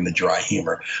absorbing the dry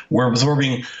humor. We're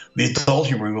absorbing the adult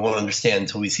humor we won't understand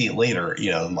until we see it later, you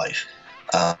know, in life.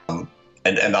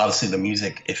 And obviously the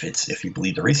music, if you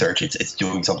believe the research, it's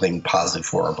doing something positive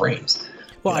for our brains.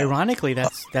 Well, ironically,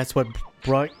 that's what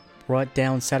brought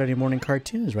down Saturday morning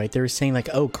cartoons, right? They were saying like,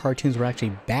 oh, cartoons were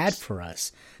actually bad for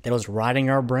us. That was rotting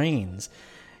our brains,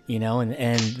 you know,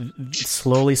 and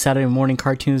slowly Saturday morning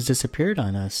cartoons disappeared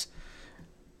on us.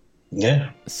 Yeah.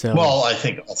 So well, I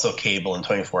think also cable and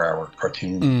 24-hour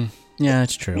cartoon. Yeah,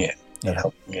 that's true. Yeah. That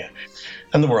helped. Yeah.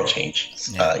 And the world changed.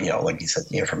 You know, like you said,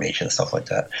 the information and stuff like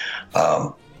that.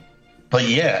 But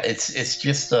yeah, it's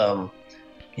just you know,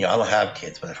 I don't have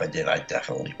kids, but if I did, I'd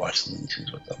definitely watch Looney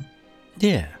Tunes with them.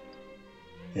 Yeah.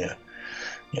 Yeah.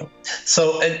 You know.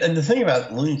 So and the thing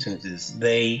about Looney Tunes is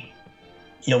they,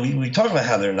 you know, we talk about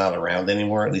how they're not around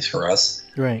anymore, at least for us.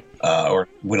 Right. Or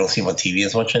we don't see them on TV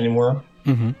as much anymore.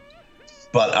 Mm-hmm.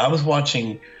 But I was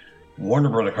watching Warner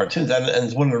Brother cartoons, and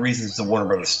it's one of the reasons the Warner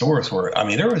Brother stores were. I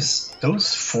mean, there was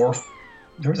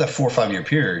that 4 or 5 year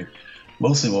period,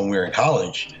 mostly when we were in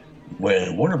college,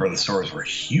 when Warner Brother stores were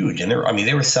huge, and they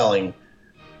were selling,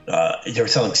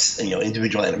 you know,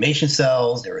 individual animation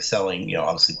cells. They were selling, you know,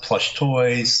 obviously plush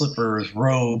toys, slippers,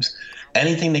 robes,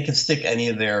 anything they could stick any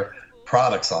of their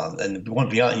products on. And one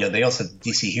beyond, you know, they also had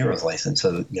DC Heroes license,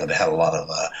 so you know they had a lot of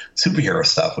superhero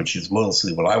stuff, which is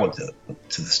mostly what I went to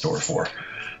the store for.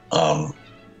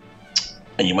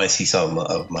 And you might see some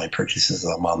of my purchases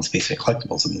of Mom's Basic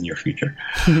Collectibles in the near future.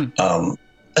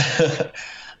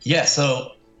 Yeah,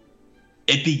 so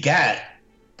it begat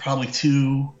probably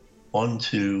two of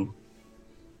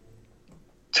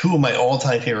my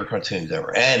all-time favorite cartoons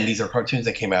ever. And these are cartoons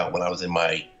that came out when I was in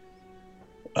my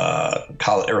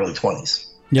early 20s.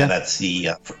 Yeah. And that's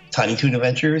the Tiny Toon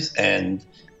Adventures and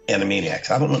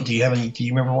Animaniacs. I don't know, do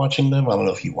you remember watching them? I don't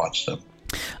know if you watched them.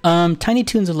 Tiny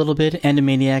Toons a little bit,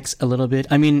 Animaniacs a little bit.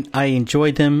 I mean, I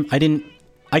enjoyed them. I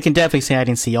can definitely say I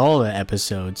didn't see all the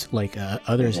episodes like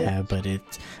others have, but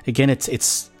it's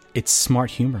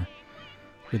smart humor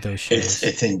with those shows.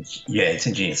 It's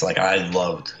ingenious. Like I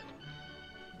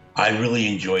really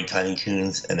enjoyed Tiny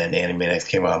Toons, and then Animaniacs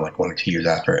came out like 1 or 2 years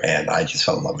after, and I just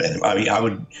fell in love with it. I mean,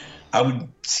 I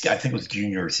think it was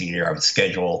junior or senior year, I would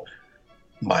schedule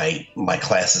my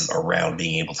classes around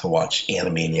being able to watch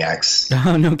Animaniacs.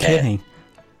 Oh, no kidding.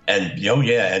 And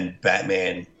and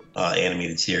Batman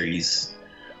animated series,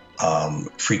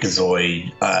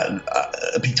 Freakazoid,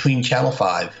 between Channel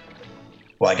 5.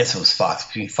 Well, I guess it was Fox.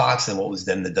 Between Fox and what was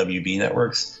then the WB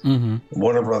networks,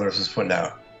 Warner Brothers was putting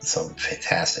out some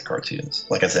fantastic cartoons.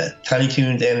 Like I said, Tiny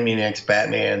Toons, Animaniacs,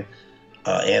 Batman,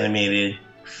 animated,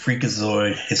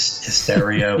 Freakazoid,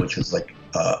 Hysteria, which was like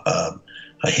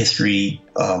a history,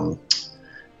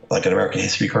 like an American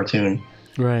history cartoon.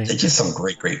 Right. It's just some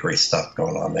great stuff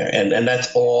going on there. And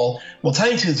that's all. Well,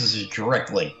 Tiny Toons is a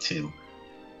direct link to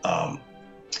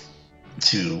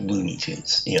Looney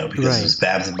Tunes, you know, because it was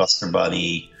Babs and Buster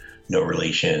Bunny, no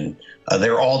relation.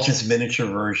 They're all just miniature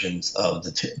versions of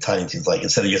the Tiny Toons. Like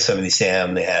instead of Yosemite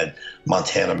Sam, they had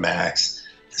Montana Max.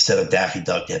 Instead of Daffy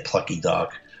Duck, they had Plucky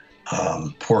Duck.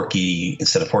 Porky,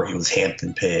 instead of Porky, was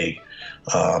Hampton Pig.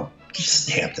 Just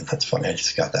Hampton, that's funny. I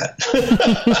just got that.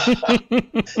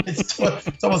 It's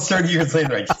almost 30 years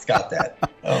later. I just got that.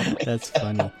 That's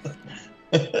funny.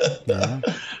 Yeah.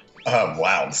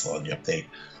 Wow, I'm slow on the update.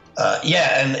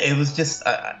 And it was just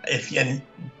and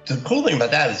the cool thing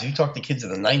about that is you talk to kids in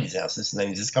the 90s now, since the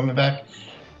 90s is coming back,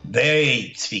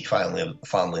 they speak fondly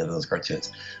of those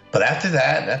cartoons. But after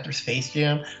that, and after Space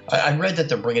Jam, I read that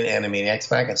they're bringing Animaniacs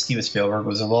back, and Steven Spielberg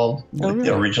was involved. Oh, really?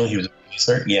 Originally, he was a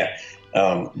producer. Yeah.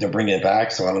 They're bringing it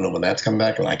back, so I don't know when that's coming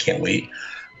back, and I can't wait.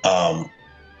 I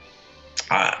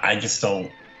just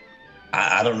don't.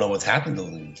 I don't know what's happened to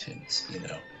Looney Tunes, you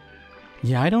know.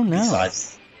 Yeah, I don't know.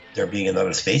 Besides there being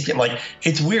another Space Jam, like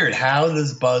it's weird. How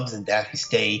does Bugs and Daffy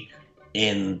stay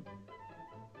in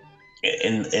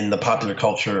the popular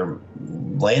culture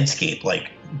landscape?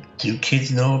 Like, do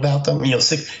kids know about them?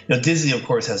 Disney, of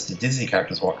course, has the Disney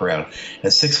characters walk around,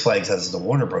 and Six Flags has the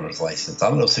Warner Brothers license. I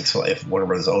don't know if Warner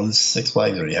Brothers owns Six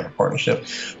Flags or do you have a partnership.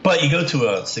 But you go to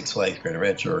a Six Flags Great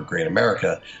Adventure or Great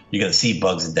America, you're going to see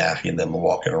Bugs and Daffy and them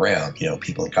walking around,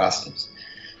 people in costumes.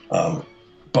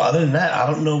 But other than that,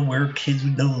 I don't know where kids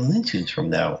would know Looney Tunes from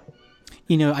now.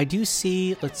 I do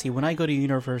see, let's see, when I go to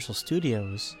Universal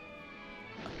Studios,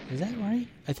 is that right?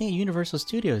 I think at Universal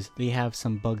Studios they have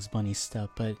some Bugs Bunny stuff,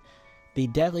 but they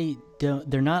definitely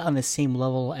don't. They're not on the same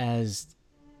level as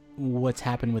what's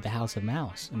happened with the House of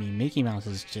Mouse. I mean, Mickey Mouse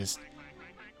is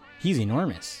he's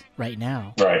enormous right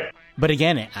now. Right. But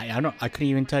again, I couldn't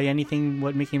even tell you anything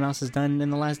what Mickey Mouse has done in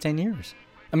the last 10 years.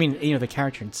 I mean, the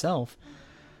character itself.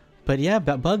 But yeah,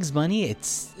 but Bugs Bunny,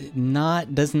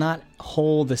 does not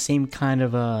hold the same kind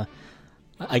of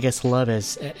I guess love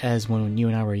as when you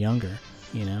and I were younger.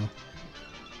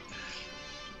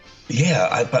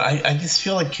 Yeah, but I just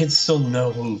feel like kids still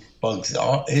know who Bugs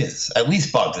is. At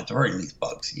least Bugs, at the very least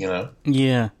Bugs,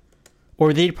 Yeah.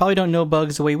 Or they probably don't know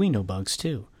Bugs the way we know Bugs,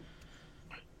 too.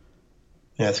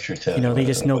 Yeah, that's true, too. They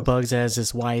just know Bugs as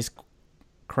this wise,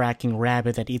 cracking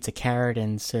rabbit that eats a carrot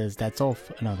and says, that's all...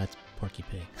 No, that's Porky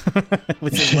Pig.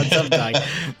 Which is what's up, guy.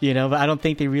 But I don't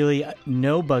think they really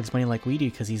know Bugs Bunny like we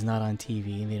do because he's not on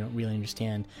TV and they don't really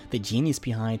understand the genius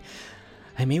behind...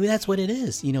 And maybe that's what it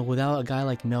is, without a guy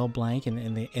like Mel Blanc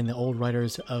and the old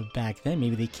writers of back then,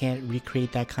 maybe they can't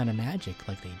recreate that kind of magic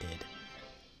like they did.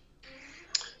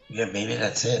 Yeah, maybe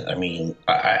that's it. I mean,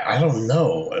 I don't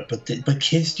know, but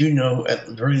kids do know at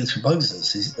the very least who Bugs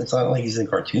is. It's not like he's in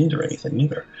cartoons or anything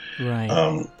either. Right.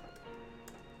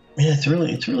 Yeah, it's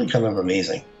really kind of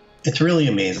amazing. It's really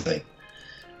amazing.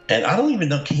 And I don't even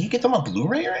know, can you get them on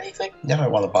Blu-ray or anything? Now I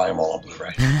want to buy them all on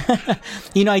Blu-ray.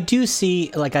 I do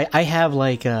see, like, I have,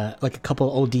 like a couple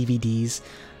of old DVDs.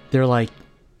 They're, like,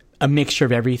 a mixture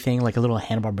of everything, like a little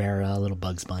Hanna-Barbera, a little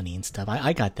Bugs Bunny and stuff.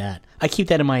 I got that. I keep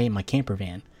that in my camper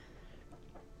van.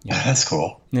 Yeah. That's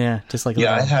cool. Yeah, just like a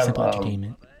little simple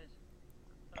entertainment.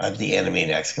 I have the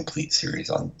Animaniacs Complete series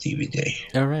on DVD.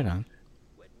 Oh, right on.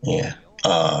 Yeah.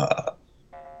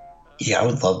 Yeah, I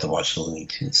would love to watch the Looney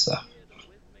Tunes stuff.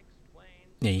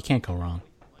 Yeah, you can't go wrong.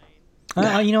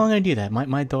 I'm going to do that.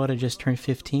 My daughter just turned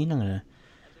 15. I'm going to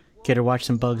get her watch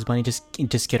some Bugs Bunny, just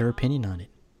get her opinion on it.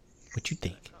 What you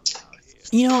think?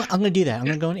 I'm going to do that. I'm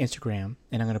going to go on Instagram,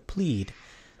 and I'm going to plead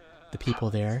the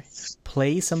people there,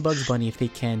 play some Bugs Bunny if they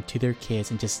can to their kids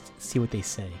and just see what they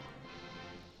say.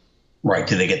 Right.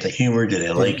 Do they get the humor? Do they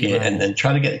like it? Right. And then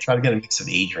try to get a mix of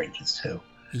age ranges, too.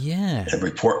 Yeah. And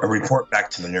report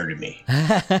back to the nerd in me.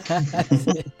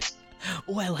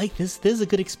 Oh, I like this. This is a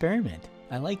good experiment.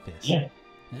 I like this. Yeah.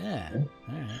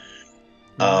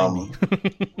 All right.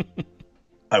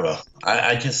 I will.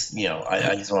 I just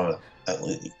want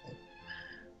to.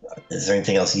 Is there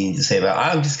anything else you need to say about?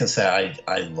 I'm just gonna say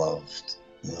I loved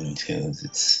Looney Tunes.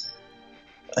 It's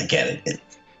again,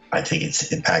 I think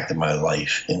it's impacted my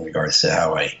life in regards to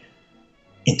how I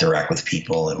interact with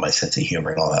people and my sense of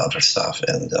humor and all that other stuff.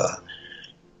 And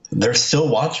they're still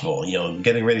watchable.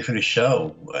 Getting ready for the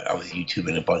show, I was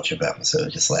YouTubing a bunch of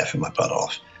episodes, just laughing my butt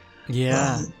off.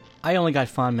 Yeah, I only got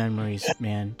fond memories,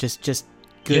 man. Just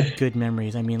good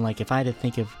memories. I mean, like if I had to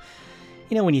think of,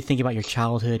 when you think about your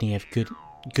childhood and you have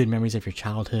good memories of your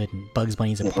childhood, and Bugs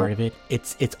Bunny's a part of it.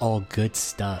 It's all good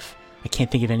stuff. I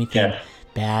can't think of anything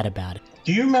bad about it.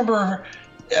 Do you remember?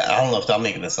 I don't know if I'm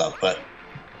making this up, but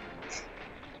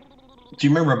do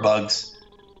you remember Bugs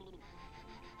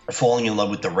falling in love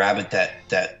with the rabbit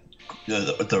that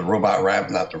the robot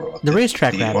rabbit, not the robot, the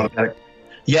racetrack rabbit?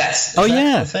 Yes. Oh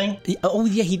yeah. The thing? Oh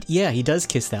yeah. He does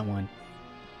kiss that one.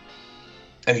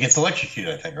 And he gets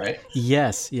electrocuted, I think, right?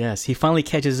 Yes. He finally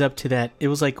catches up to that. It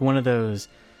was like one of those.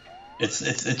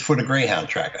 It's for the Greyhound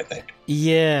track, I think.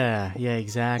 Yeah,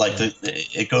 exactly. Like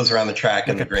it goes around the track, like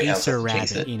and the Greyhound chase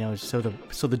rabbit,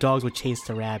 so the dogs would chase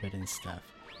the rabbit and stuff.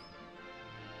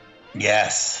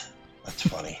 Yes, that's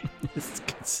funny. This is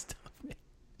good stuff, man.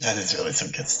 That is really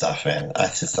some good stuff, man.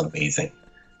 That's just amazing.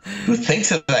 Who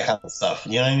thinks of that kind of stuff?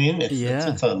 You know what I mean?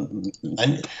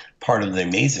 It's part of the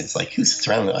amazing. It's like, who sits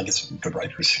around? I guess good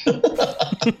writers. That's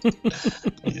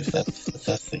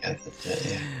the guy.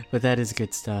 Yeah. But that is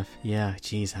good stuff. Yeah,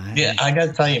 geez. I got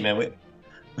to tell you, man,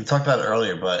 we talked about it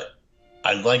earlier, but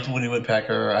I liked Woody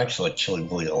Woodpecker. I actually like Chili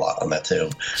Willy a lot on that, too.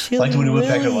 Chili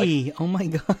Willy. Oh, my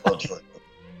God.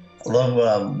 I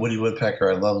love Woody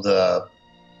Woodpecker. I loved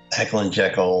Heckle and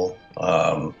Jekyll.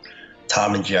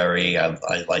 Tom and Jerry, I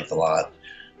liked a lot.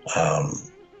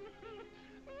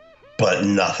 But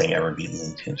nothing ever beat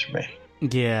Looney Tunes for me.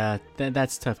 Yeah,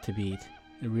 that's tough to beat.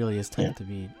 It really is tough to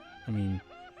beat. I mean,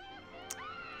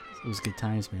 it was good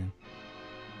times, man.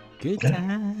 Good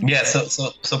times. Yeah,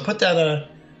 so put that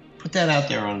out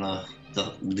there on the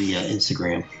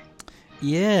Instagram.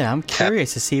 Yeah, I'm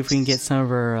curious to see if we can get some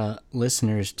of our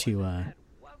listeners to I'm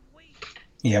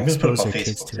gonna put it on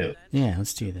Facebook too. Yeah,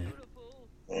 let's do that.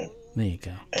 Yeah. There you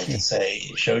go. And just say,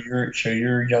 show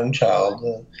your young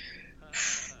child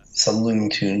some Looney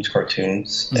Tunes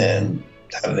cartoons, and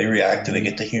how do they react? Do they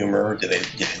get the humor? Do they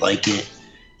like it?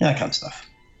 Yeah, that kind of stuff.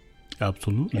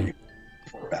 Absolutely.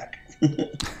 We're back.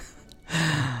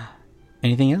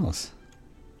 Anything else?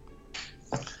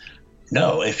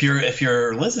 No, if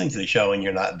you're listening to the show and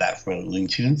you're not that familiar with Looney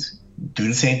Tunes, do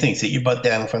the same thing. Sit your butt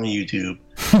down in front of YouTube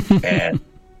and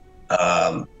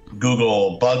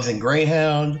Google Bugs and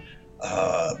Greyhound,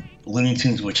 Looney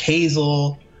Tunes Witch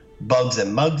Hazel, Bugs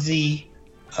and Muggsy,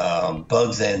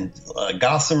 Bugs and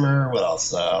Gossamer. What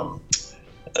else?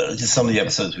 Just some of the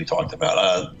episodes we talked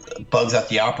about. Bugs at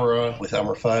the Opera with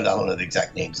Elmer Fudd. I don't know the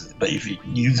exact names, but if you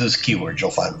use those keywords,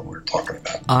 you'll find what we're talking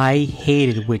about. I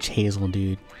hated Witch Hazel,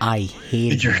 dude. I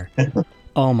hated her.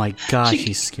 Oh my gosh,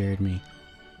 she scared me.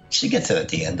 She gets it at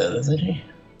the end, though, doesn't she?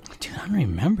 Dude, I don't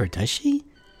remember. Does she?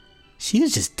 She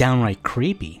was just downright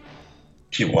creepy.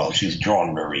 She's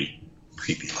drawn very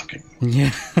creepy looking.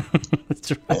 Yeah,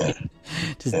 that's right. Yeah.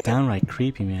 Just downright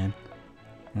creepy, man.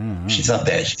 She's not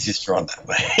bad. She's just drawn that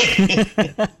way.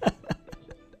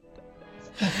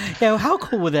 Yeah, well, how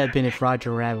cool would that have been if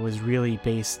Roger Rabbit was really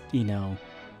based,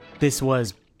 this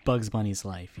was Bugs Bunny's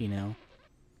life,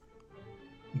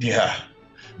 Yeah.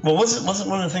 Well, wasn't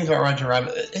one of the things about Roger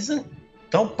Rabbit?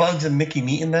 Don't Bugs and Mickey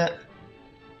meet in that?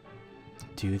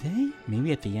 Do they?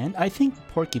 Maybe at the end? I think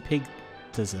Porky Pig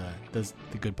does the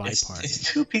goodbye part. It's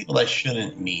two people that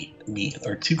shouldn't meet,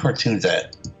 or two cartoons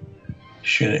that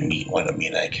shouldn't meet. One of me,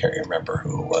 and I can't remember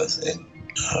who it was in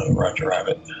Roger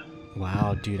Rabbit.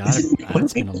 Wow, dude,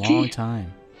 it's been a long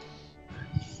time.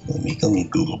 Let me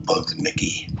Google Bugs and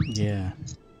Mickey. Yeah.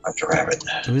 Roger Rabbit.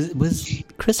 Was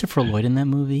Christopher Lloyd in that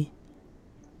movie?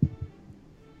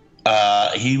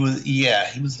 He was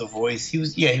the voice. He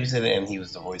was in it, and he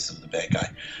was the voice of the bad guy.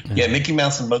 Yeah, Mickey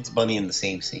Mouse and Bugs Bunny in the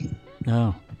same scene.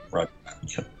 Oh. Right.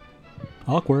 Yep.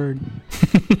 Awkward.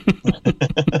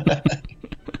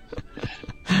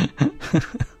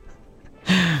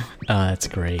 That's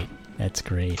great. That's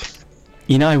great.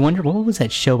 I wonder what was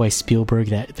that show by Spielberg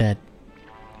that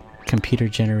computer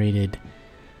generated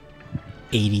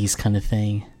 80s kind of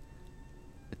thing.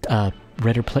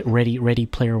 Ready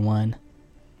Player One.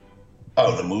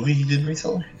 Oh, the movie he did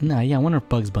recently? No, yeah, I wonder if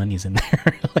Bugs Bunny's in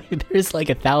there. There's like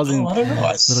 1,000 I don't know.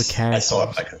 little characters. I saw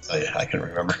it, I can tell you. I can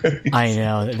remember. I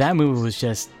know. That movie was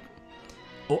just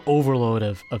overload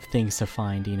of things to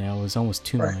find, It was almost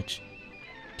too much.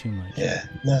 Too much. Yeah.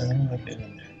 No,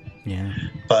 yeah.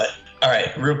 But, all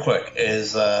right, real quick.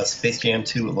 Is Space Jam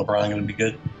 2 with LeBron going to be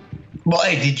good? Well,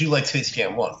 hey, did you like Space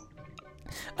Jam 1?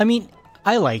 I mean,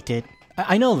 I liked it.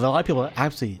 I know a lot of people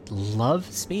absolutely love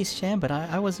Space Jam, but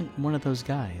I wasn't one of those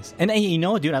guys. And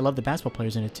dude, I love the basketball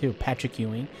players in it too. Patrick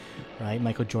Ewing, right?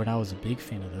 Michael Jordan. I was a big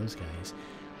fan of those guys.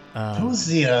 Who's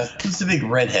the big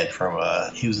redhead from?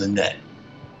 He was the net.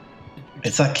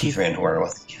 It's not Keith Van Horn.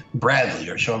 Bradley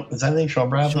or Sean? Is that his name? Sean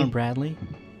Bradley. Sean Bradley.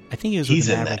 I think he was with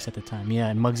the Mavericks at the time. Yeah,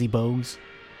 and Muggsy Bogues.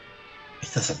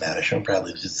 It doesn't matter. Sean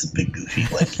Bradley was just a big goofy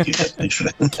like dude that played for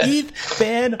them. Keith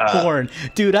Van Horn.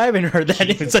 Dude, I haven't heard that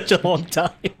name in such a long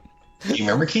time. You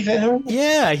remember Keith Van Horn?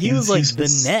 Yeah, he was like the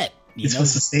net. He's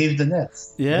supposed to save the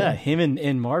Nets. Yeah, him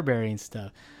and Marbury and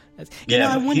stuff.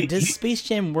 I wonder, does Space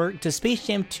Jam work? Does Space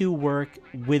Jam 2 work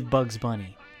with Bugs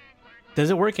Bunny? Does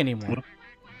it work anymore?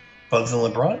 Bugs and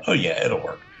LeBron? Oh yeah, it'll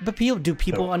work. But do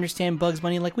people understand Bugs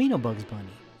Bunny like we know Bugs Bunny?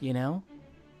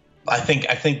 I think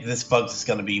this Bugs is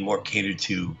going to be more catered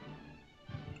to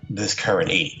this current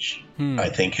age. I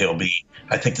think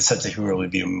the sense of humor will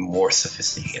be more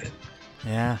sophisticated.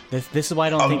 Yeah, this is why I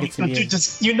don't think it's going to be.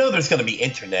 There's going to be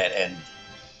internet and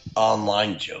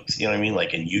online jokes. You know what I mean,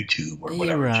 like in YouTube or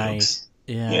whatever jokes.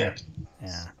 Yeah.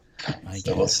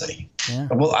 So we'll see. Yeah.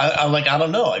 Well, I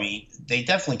don't know. I mean, they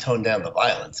definitely toned down the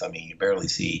violence. I mean, you barely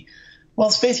see. Well,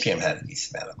 Space Jam had a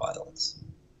decent amount of violence.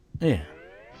 Yeah.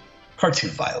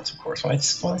 Cartoon violence, of course. When I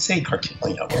say cartoon,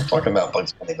 we're talking about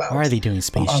Bugs Bunny violence. Why are they doing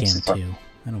Space Jam 2?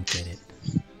 I don't get it.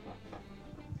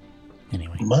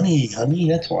 Anyway. Money, honey,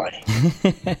 that's why.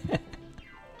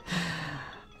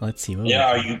 Let's see.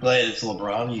 Are you glad it's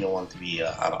LeBron? You don't want it to be,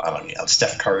 I don't know,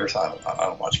 Steph Curry. So I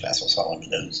don't watch basketball, so I don't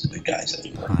even know who's the good guys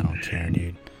anymore. I don't care,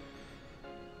 dude.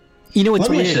 You know what's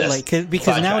weird? Like,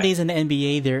 because nowadays in the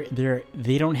NBA,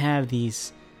 they don't have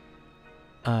these.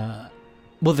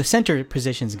 Well, the center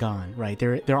position's gone, right?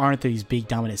 There aren't these big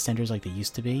dominant centers like they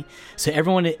used to be. So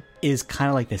everyone is kind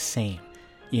of like the same.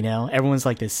 You know, everyone's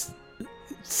like this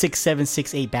 6'7",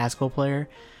 6'8" basketball player.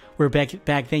 Where back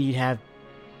then you'd have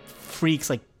freaks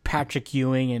like Patrick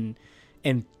Ewing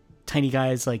and tiny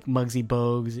guys like Muggsy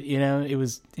Bogues. You know, it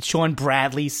was Sean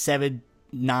Bradley,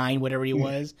 7'9", whatever he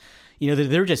was. You know,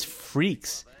 they're just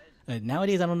freaks.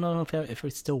 Nowadays, I don't know if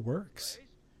it still works.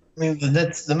 I mean,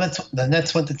 the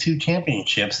Nets went to 2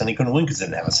 championships and they couldn't win because they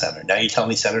didn't have a center. Now you tell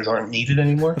me centers aren't needed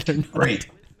anymore? Great.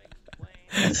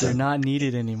 They're not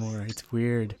needed anymore. It's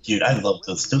weird. Dude, I love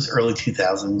those early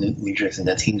 2000 New Jersey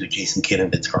Nets teams with Jason Kidd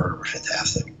and Vince Carter were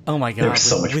fantastic. Oh my God.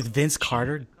 With Vince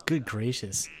Carter? Good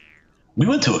gracious. We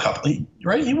went to a couple,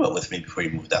 right? You went with me before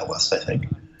you moved out west, I think.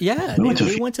 Yeah, we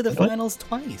went to the finals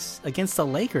twice against the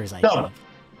Lakers, I think.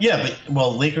 Yeah, but,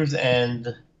 Lakers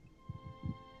and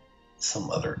some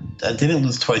other. They didn't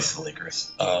lose twice to the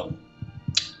Lakers. I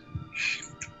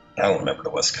don't remember the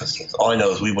West Coast teams. All I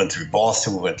know is we went through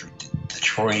Boston, we went through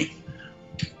Detroit.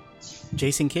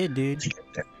 Jason Kidd, dude.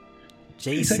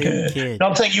 Jason Kidd. No,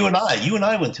 I'm saying you and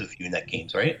I went to a few net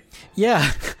games, right?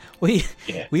 Yeah, we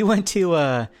went to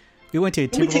a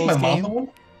Timberwolves game.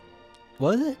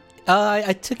 Was it?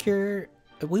 I took your.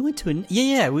 We went to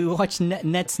we watched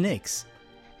Nets Knicks.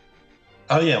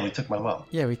 Oh yeah, we took my mom.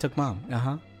 Yeah, we took mom.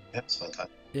 That was a fun time.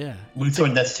 Yeah, we saw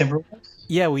Nets Timberwolves.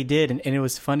 Yeah, we did, and it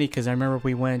was funny because I remember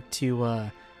we went to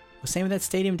what's the name of that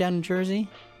stadium down in Jersey?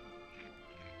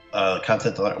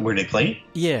 Continental, where they played?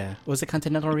 Yeah, was it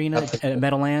Continental Arena at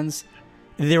Meadowlands?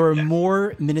 There were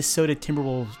more Minnesota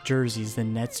Timberwolves jerseys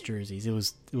than Nets jerseys. It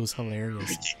was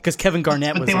hilarious because Kevin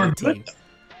Garnett was on the team.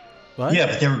 What? Yeah,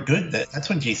 but they were good. That's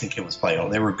when Jason Kidd was playing.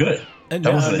 They were good. I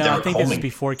think this was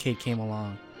before Kidd came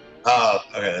along. Oh,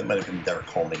 okay. That might have been the Derek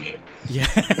Coleman game. Yeah.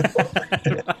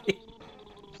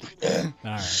 Yeah.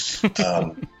 All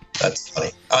right. That's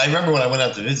funny. I remember when I went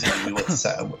out to visit, we went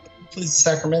to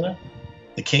Sacramento,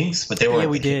 the Kings, but they weren't. Yeah,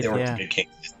 we did. They weren't the good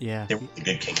Kings. Yeah, they were the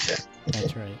good Kings. Yeah.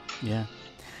 That's right.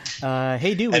 Yeah.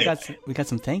 Hey, dude, we got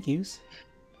some thank yous.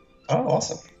 Oh,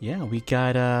 awesome. Yeah, we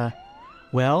got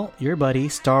your buddy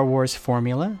Star Wars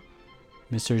Formula,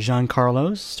 Mr. Jean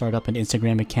Carlos, started up an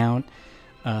Instagram account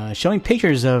showing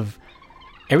pictures of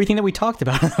everything that we talked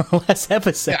about in the last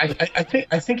episode. Yeah,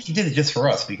 I think he did it just for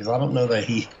us because I don't know that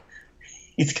he's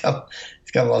got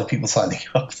a lot of people signing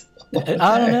up.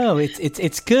 I don't know.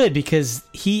 It's good because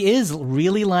he is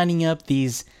really lining up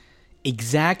these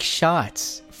exact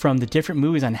shots from the different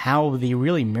movies on how they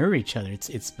really mirror each other.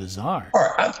 It's bizarre.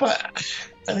 All right, but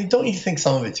I mean, don't you think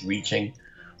some of it's reaching?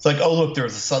 It's like, oh look,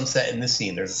 there's a sunset in this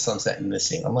scene. There's a sunset in this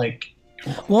scene. I'm like,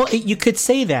 well, you could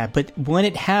say that, but when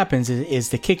it happens, is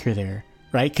the kicker there,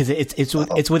 right? Because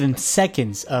it's within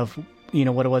seconds of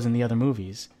what it was in the other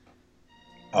movies.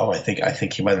 Oh, I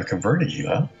think he might have converted you,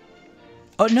 huh?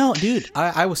 Oh no, dude,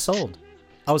 I was sold.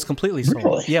 I was completely sold.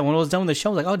 Really? Yeah, when I was done with the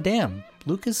show, I was like, oh damn,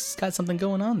 Lucas got something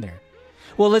going on there.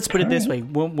 Well, let's put it this way: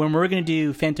 when we're gonna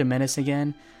do Phantom Menace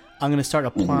again, I'm gonna start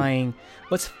applying.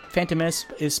 What's Phantom Menace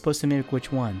is supposed to mimic?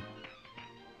 Which one?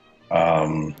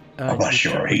 I'm not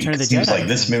sure. He seems like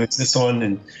this mimics this one,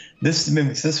 and this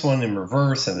mimics this one in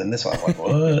reverse, and then this one. I'm like,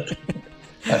 what?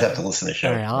 I'd have to listen to the show.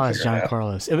 All right, I'll ask John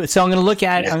Carlos. So I'm gonna look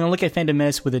at Phantom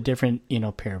Menace with a different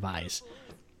pair of eyes.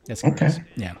 That's okay.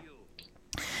 Yeah.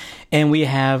 And we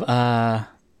have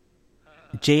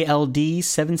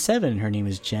JLD77. Her name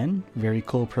is Jen. Very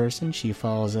cool person. She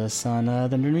follows us on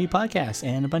the Nerd Me podcast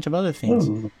and a bunch of other things.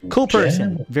 Ooh, cool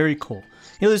person. Jen. Very cool.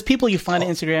 There's people you find on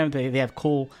Instagram. They have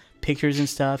cool pictures and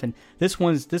stuff. And this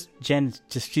Jen,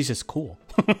 she's just cool.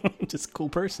 Just a cool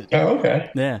person. Oh, okay.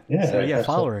 Yeah. So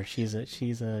follow her. She's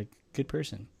a good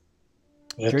person.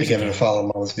 We have to get her to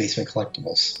follow Mama's Basement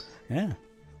Collectibles. Yeah.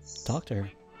 Talk to her.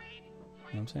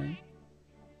 You know what I'm saying?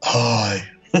 Hi.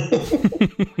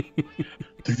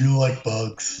 Do you like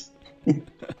bugs?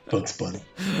 Bugs Bunny.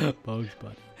 Bugs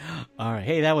Bunny. All right.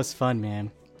 Hey, that was fun,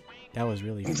 man. That was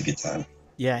really fun. It was a good time.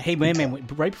 Yeah. Hey, man,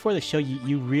 right before the show,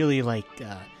 you really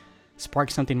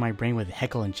sparked something in my brain with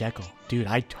Heckle and Jekyll. Dude,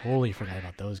 I totally forgot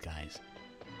about those guys.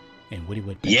 And Woody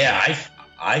Woodpecker. Yeah,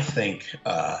 I think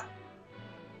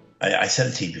I said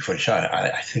it to you before the show.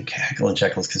 I think Heckle and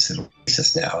Jekyll is considered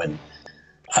racist now, and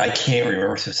I can't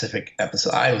remember a specific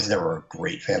episode. I was never a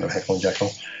great fan of Heckle and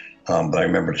Jekyll, but I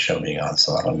remember the show being on,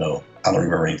 so I don't know. I don't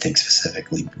remember anything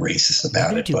specifically racist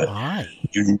about it. But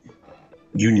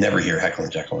you never hear Heckle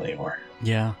and Jekyll anymore.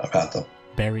 Yeah, about them.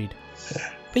 Buried.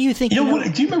 Yeah. But you think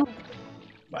what? Do you remember?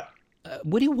 What?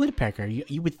 Woody Woodpecker.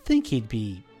 You would think he'd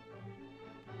be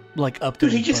like up there.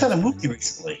 Dude, he just had a movie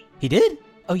recently. He did?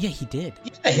 Oh yeah, he did.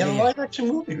 Yeah, he had a live action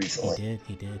movie recently.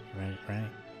 He did. Right.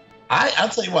 I'll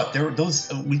tell you what. There were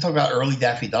those. We talk about early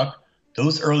Daffy Duck.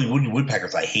 Those early Woody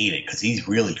Woodpeckers, I hated because he's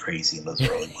really crazy in those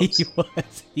early ones. He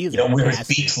was. He's where his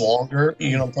beak's longer.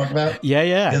 You know what I'm talking about?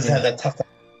 Yeah. He doesn't have that tough.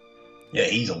 Yeah,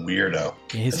 he's a weirdo.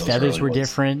 Yeah, his feathers were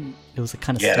different. It was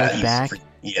kind of slicked back.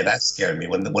 Yeah, that scared me.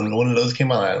 When one of those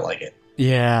came on, I didn't like it.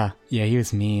 Yeah, he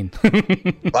was mean.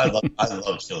 I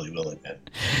love Chili Willy, man.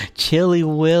 Chili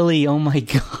Willy, oh my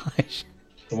gosh.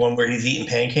 The one where he's eating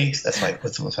pancakes? That's my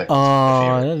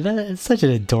favorite. That's such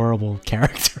an adorable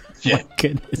character. Yeah. Oh my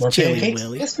goodness. More Chili pancakes?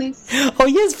 Willy. Yes, please. Oh,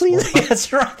 yes, please.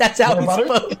 That's right. That's how he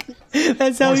spoke.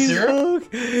 That's how he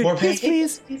spoke. More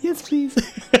pancakes? Yes, please.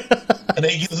 And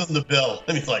then he gives him the bill.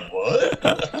 And he's like,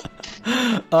 what?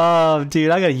 Oh, dude,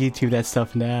 I gotta YouTube that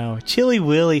stuff now. Chili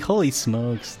Willy, holy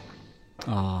smokes.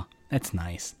 Oh, that's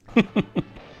nice. All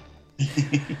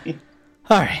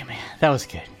right, man. That was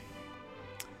good.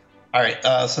 All right.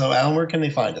 So, Alan, where can they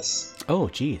find us? Oh,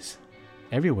 geez.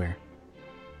 Everywhere.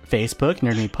 Facebook,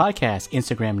 Nerd Me Podcast.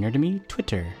 Instagram, Nerd Me.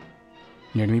 Twitter,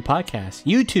 Nerd Me Podcast.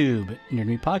 YouTube, Nerd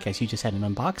Me Podcast. You just had an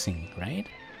unboxing, right?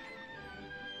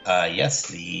 Yes,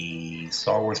 the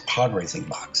Star Wars pod racing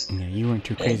box. Yeah, you weren't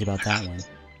too crazy about that one.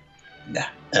 Nah,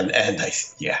 and I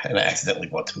accidentally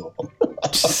bought two of them.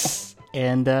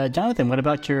 And Jonathan, what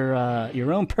about your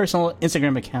own personal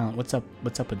Instagram account? What's up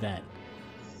with that?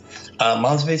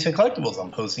 Mom's Basement Collectibles.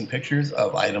 I'm posting pictures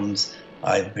of items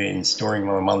I've been storing in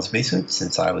my mom's basement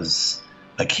since I was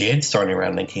a kid, starting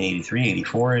around 1983,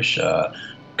 84ish.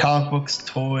 Comic books,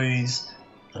 toys.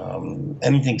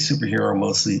 Anything superhero,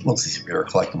 mostly superhero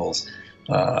collectibles.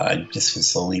 I just been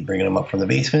slowly bringing them up from the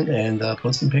basement and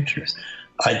posting pictures.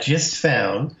 I just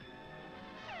found,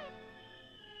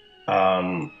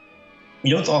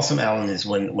 what's awesome, Alan, is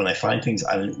when I find things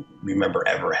I didn't remember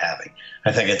ever having.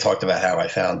 I think I talked about how I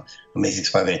found Amazing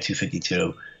Spider-Man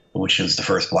 252, which was the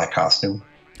first black costume.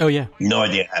 Oh yeah, no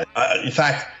idea. In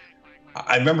fact,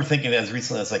 I remember thinking as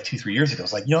recently as like 2-3 years ago, I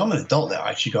was like, I'm an adult now.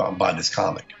 I should go out and buy this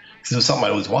comic. Because it was something I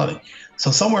always wanted.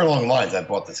 So somewhere along the lines, I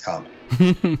bought this comic,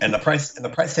 and the price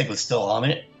tag was still on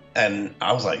it, and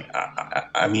I was like,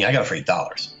 I got it for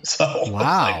 $8. So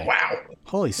wow, wow,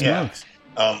 holy smokes!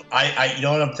 Yeah. I you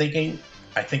know what I'm thinking?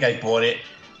 I think I bought it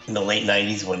in the late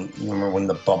 '90s when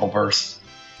the bubble burst.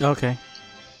 Okay.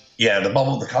 Yeah,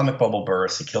 the comic bubble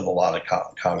burst. It killed a lot of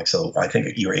comics, so I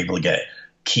think you were able to get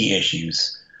key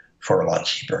issues for a lot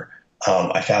cheaper.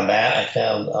 I found that. I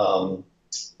found.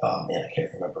 Oh man, I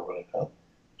can't remember what I found.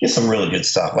 Just some really good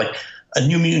stuff, like a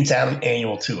New Mutants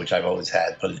Annual 2, which I've always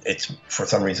had, but it's for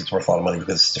some reason it's worth a lot of money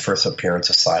because it's the first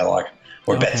appearance of Psylocke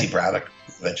or Betsy Braddock,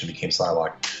 who eventually became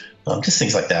Psylocke. Just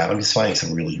things like that. I'm just finding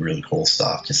some really, really cool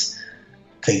stuff. Just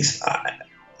things.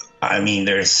 I mean,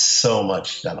 there's so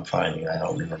much that I'm finding I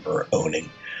don't remember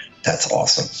owning. That's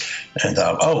awesome. And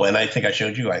and I think I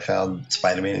showed you. I found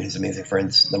Spider-Man and His Amazing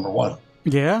Friends #1.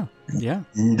 Yeah.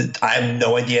 I have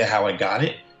no idea how I got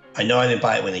it. I know I didn't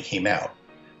buy it when they came out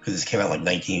because it came out like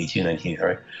 1982,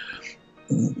 1983.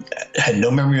 I had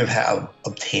no memory of how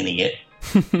obtaining it.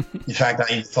 In fact, I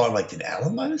even thought, like, did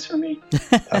Alan buy this for me?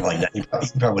 I'm like, he probably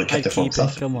would have kept it for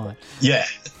himself. Come on. Yeah.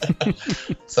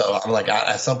 So I'm like,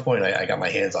 at some point, I got my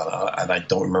hands on it, and I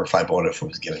don't remember if I bought it or if it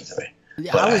was given to me.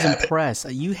 But I was impressed.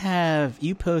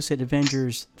 You posted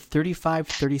Avengers 35,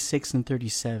 36, and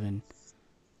 37.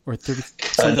 Or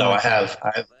 30. No, I have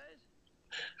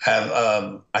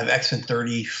X-Men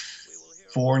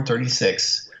 34 and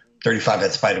 36. 35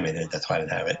 had Spider-Man in it. That's why I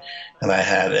didn't have it. And I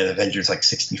had an Avengers like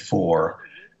 64,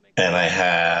 and I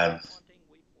have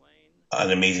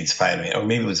an Amazing Spider-Man, or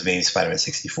maybe it was Amazing Spider-Man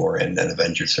 64 and then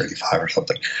Avengers 35 or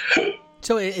something.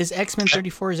 So is X-Men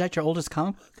 34? Is that your oldest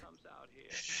comic book?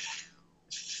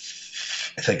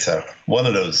 I think so. One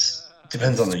of those.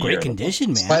 Depends on the year. Great condition,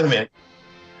 man. Spider-Man.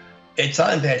 It's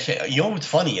not in bad shape. You know what's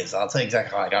funny is, I'll tell you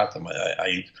exactly how I got them.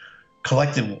 I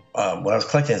collected, when I was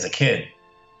collecting as a kid,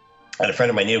 I had a friend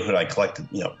in my neighborhood I collected,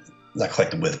 not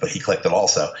collected with, but he collected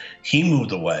also. He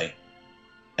moved away,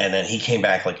 and then he came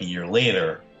back like a year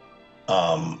later.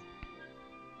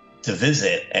 to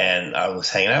visit, and I was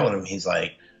hanging out with him. He's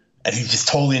like, and he's just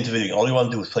totally into video. All he wanted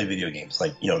to do was play video games,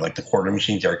 like like the quarter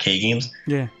machines, the arcade games.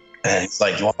 Yeah. And he's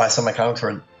like, "You want to buy some of my comics?"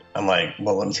 I'm like,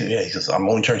 "Well, let me see." Yeah, he goes, "I'm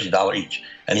only charging $1 each,"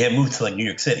 and he had moved to like New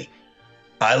York City.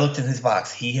 I looked in his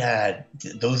box. He had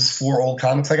those 4 old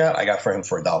comics I got for him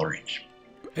for $1 each.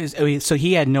 So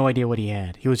he had no idea what he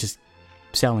had. He was just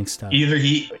selling stuff. Either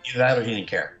that or he didn't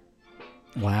care.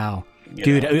 Wow.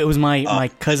 Dude, it was my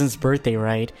cousin's birthday,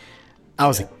 right? I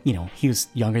was like, he was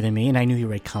younger than me, and I knew he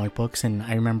read comic books, and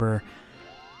I remember,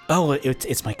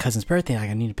 it's my cousin's birthday.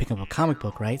 I need to pick up a comic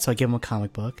book, right? So I gave him a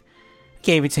comic book.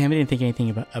 Gave it to him. I didn't think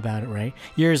anything about it, right?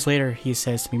 Years later, he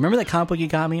says to me, "Remember that comic book you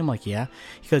got me?" I'm like, "Yeah."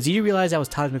 He goes, "Did you realize that was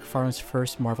Todd McFarlane's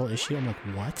first Marvel issue?" I'm like,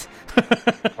 "What?"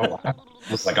 Oh, wow. It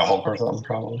was like a Hulk or something,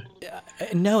 probably.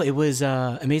 No, it was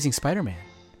Amazing Spider-Man.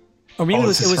 Or maybe it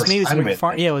was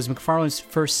McFarlane's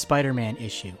first Spider-Man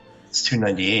issue. It's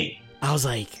 $2.98. I was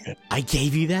like, I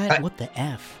gave you that? What the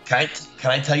F? Can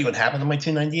I tell you what happened to my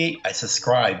 $2.98? I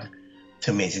subscribed to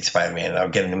Amazing Spider-Man, and I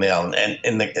would get in the mail, and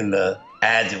in the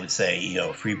ads it would say,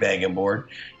 free bag and board.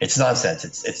 It's nonsense.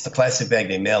 It's the plastic bag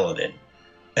they mail it in,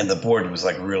 and the board was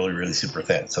like really, really super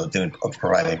thin, so it didn't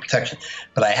provide any protection.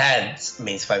 But I had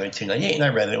Amazing Spider-Man $2.98, and I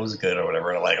read it. It was good or whatever.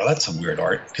 And I'm like, oh, that's some weird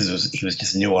art, because he was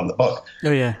just new on the book.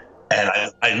 Oh yeah. And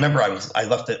I remember I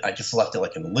just left it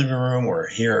like in the living room or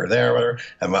here or there or whatever.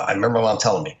 And I remember my mom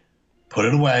telling me, put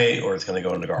it away or it's going to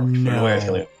go in the garbage. No. Put it away or it's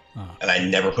going to go. And I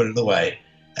never put it away,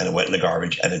 and it went in the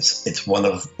garbage. And it's one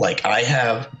of, like, let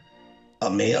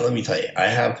me tell you, I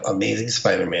have Amazing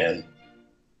Spider-Man,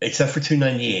 except for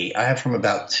 $2.98. I have from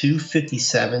about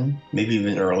 $2.57, maybe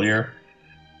even earlier,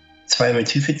 Spider-Man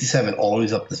 $2.57 all the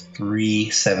way up to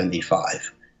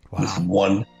 $3.75. Wow. With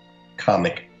one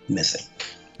comic missing.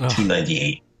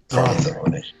 $2.98.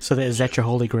 So is that your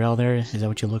holy grail there? Is that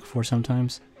what you look for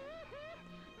sometimes?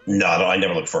 No, I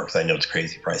never look for it because I know it's a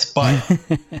crazy price. But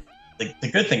the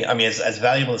good thing, I mean, as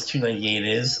valuable as $2.98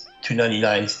 is,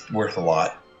 $2.99 is worth a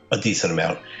lot, a decent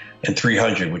amount. And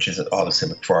 $300, which is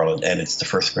obviously McFarlane, and it's the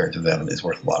first appearance of them, is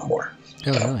worth a lot more.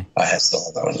 Oh, really? I still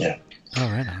have that one, yeah. Oh,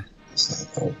 right on.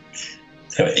 So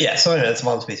anyway, that's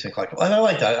Mom's Basement Collectible. And I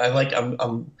like that.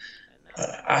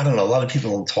 I don't know. A lot of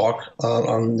people don't talk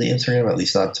on the Instagram, at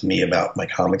least not to me, about my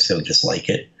comics. They'll just like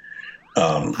it.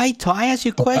 I ask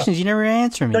you questions. You never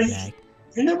answer me back.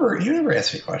 You never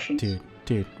ask me questions.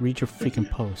 Dude, read your freaking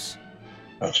posts.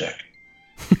 I'll check.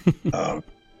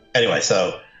 Anyway,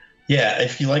 so yeah,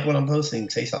 if you like what I'm posting,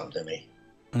 say something to me.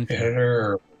 Okay.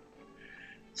 Editor.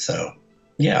 So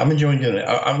yeah, I'm enjoying doing it.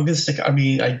 I'm gonna stick. I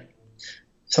mean, I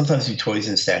sometimes do toys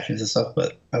and statues and stuff,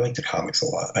 but I like the comics a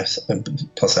lot.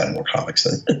 Plus, I have more comics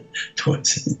than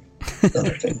toys and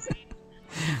other things.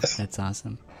 That's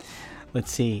awesome. Let's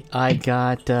see. I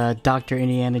got Dr.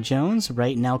 Indiana Jones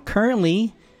right now.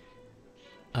 Currently,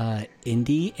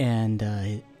 Indy and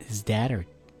his dad are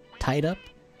tied up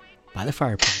by the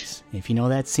fireplace. If you know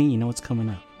that scene, you know what's coming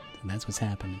up. And that's what's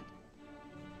happening.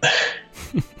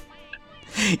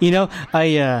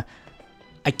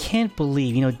 I can't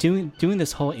believe, doing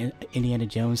this whole Indiana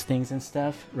Jones things and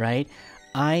stuff, right?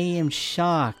 I am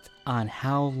shocked on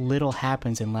how little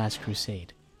happens in Last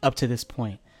Crusade up to this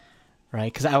point,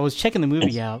 right? Because I was checking the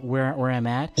movie out where I'm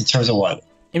at. In terms of what?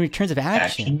 In terms of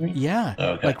action. Yeah.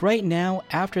 Okay. Like right now,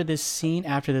 after this scene,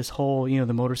 after this whole,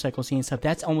 the motorcycle scene and stuff,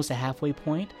 that's almost a halfway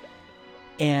point.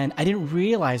 And I didn't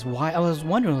realize why. I was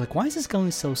wondering, like, why is this going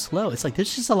so slow? It's like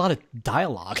there's just a lot of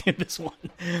dialogue in this one,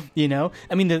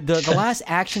 I mean, the last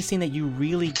action scene that you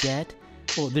really get,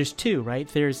 well, there's two, right?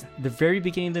 There's the very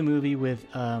beginning of the movie with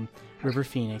River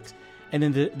Phoenix, and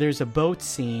then there's a boat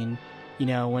scene,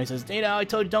 when he says, I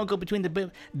told you don't go between the boat.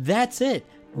 That's it.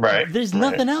 Right. There's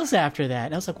nothing else after that.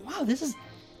 And I was like, wow, this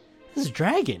is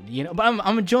dragging, but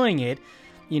I'm enjoying it.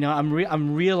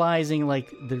 I'm realizing like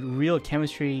the real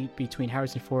chemistry between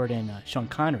Harrison Ford and Sean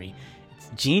Connery. It's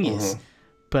genius. Mm-hmm.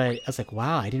 But I was like,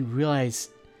 wow, I didn't realize.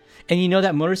 And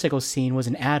that motorcycle scene was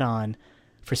an add-on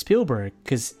for Spielberg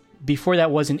because before that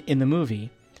wasn't in the movie,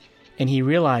 and he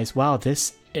realized, wow,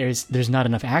 there's not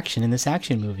enough action in this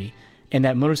action movie, and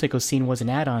that motorcycle scene was an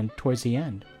add-on towards the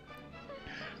end.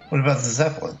 What about the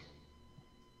Zeppelin?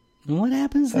 What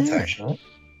happens there? That's action.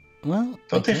 Well,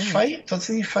 don't they fight? Don't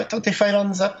they fight on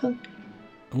the Zeppelin?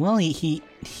 Well, he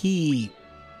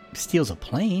steals a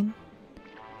plane.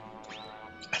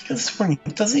 I could have sworn,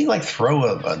 doesn't he like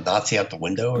throw a Nazi out the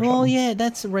window or something? Well, yeah,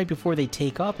 that's right before they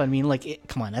take up. I mean, like,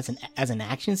 come on, as an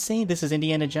action scene, this is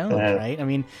Indiana Jones, right? I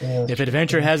mean, if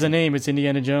adventure has a name, it's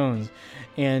Indiana Jones.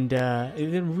 And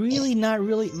really not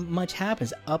really much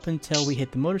happens up until we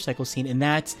hit the motorcycle scene, and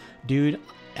that's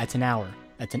an hour.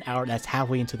 That's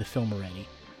halfway into the film already.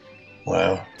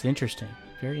 Wow. It's interesting.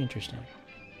 Very interesting.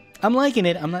 I'm liking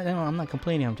it. I'm not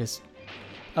complaining. I'm just,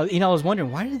 I was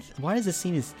wondering why does this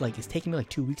scene it's taking me like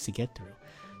 2 weeks to get through?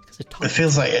 It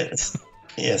feels like it's.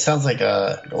 Yeah, it sounds like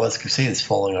Last Crusade is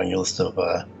falling on your list of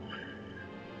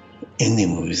indie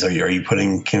movies. Are you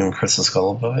putting Kingdom Crystal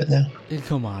Skull above it now?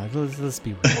 Come on, let's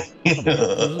be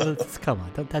real. Come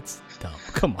on, that's dumb.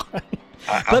 Come on.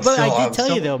 But I did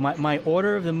tell you though, my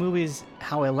order of the movies,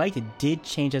 how I liked it, did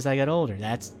change as I got older.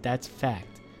 That's fact.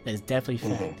 That is definitely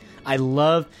fact. Mm-hmm. I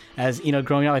love, as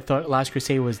growing up, I thought Last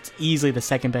Crusade was easily the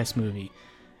second best movie.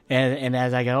 And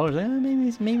as I got older,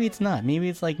 maybe it's not. Maybe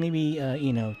it's like 2A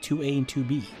and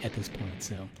 2B at this point.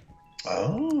 So.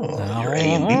 Oh, you're A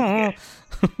and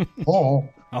B. Oh.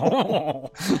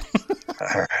 All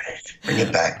right, bring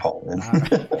it back, Paul.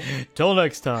 Right. Till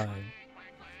next time,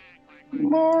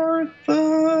 Martha.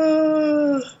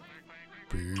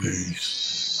 Peace.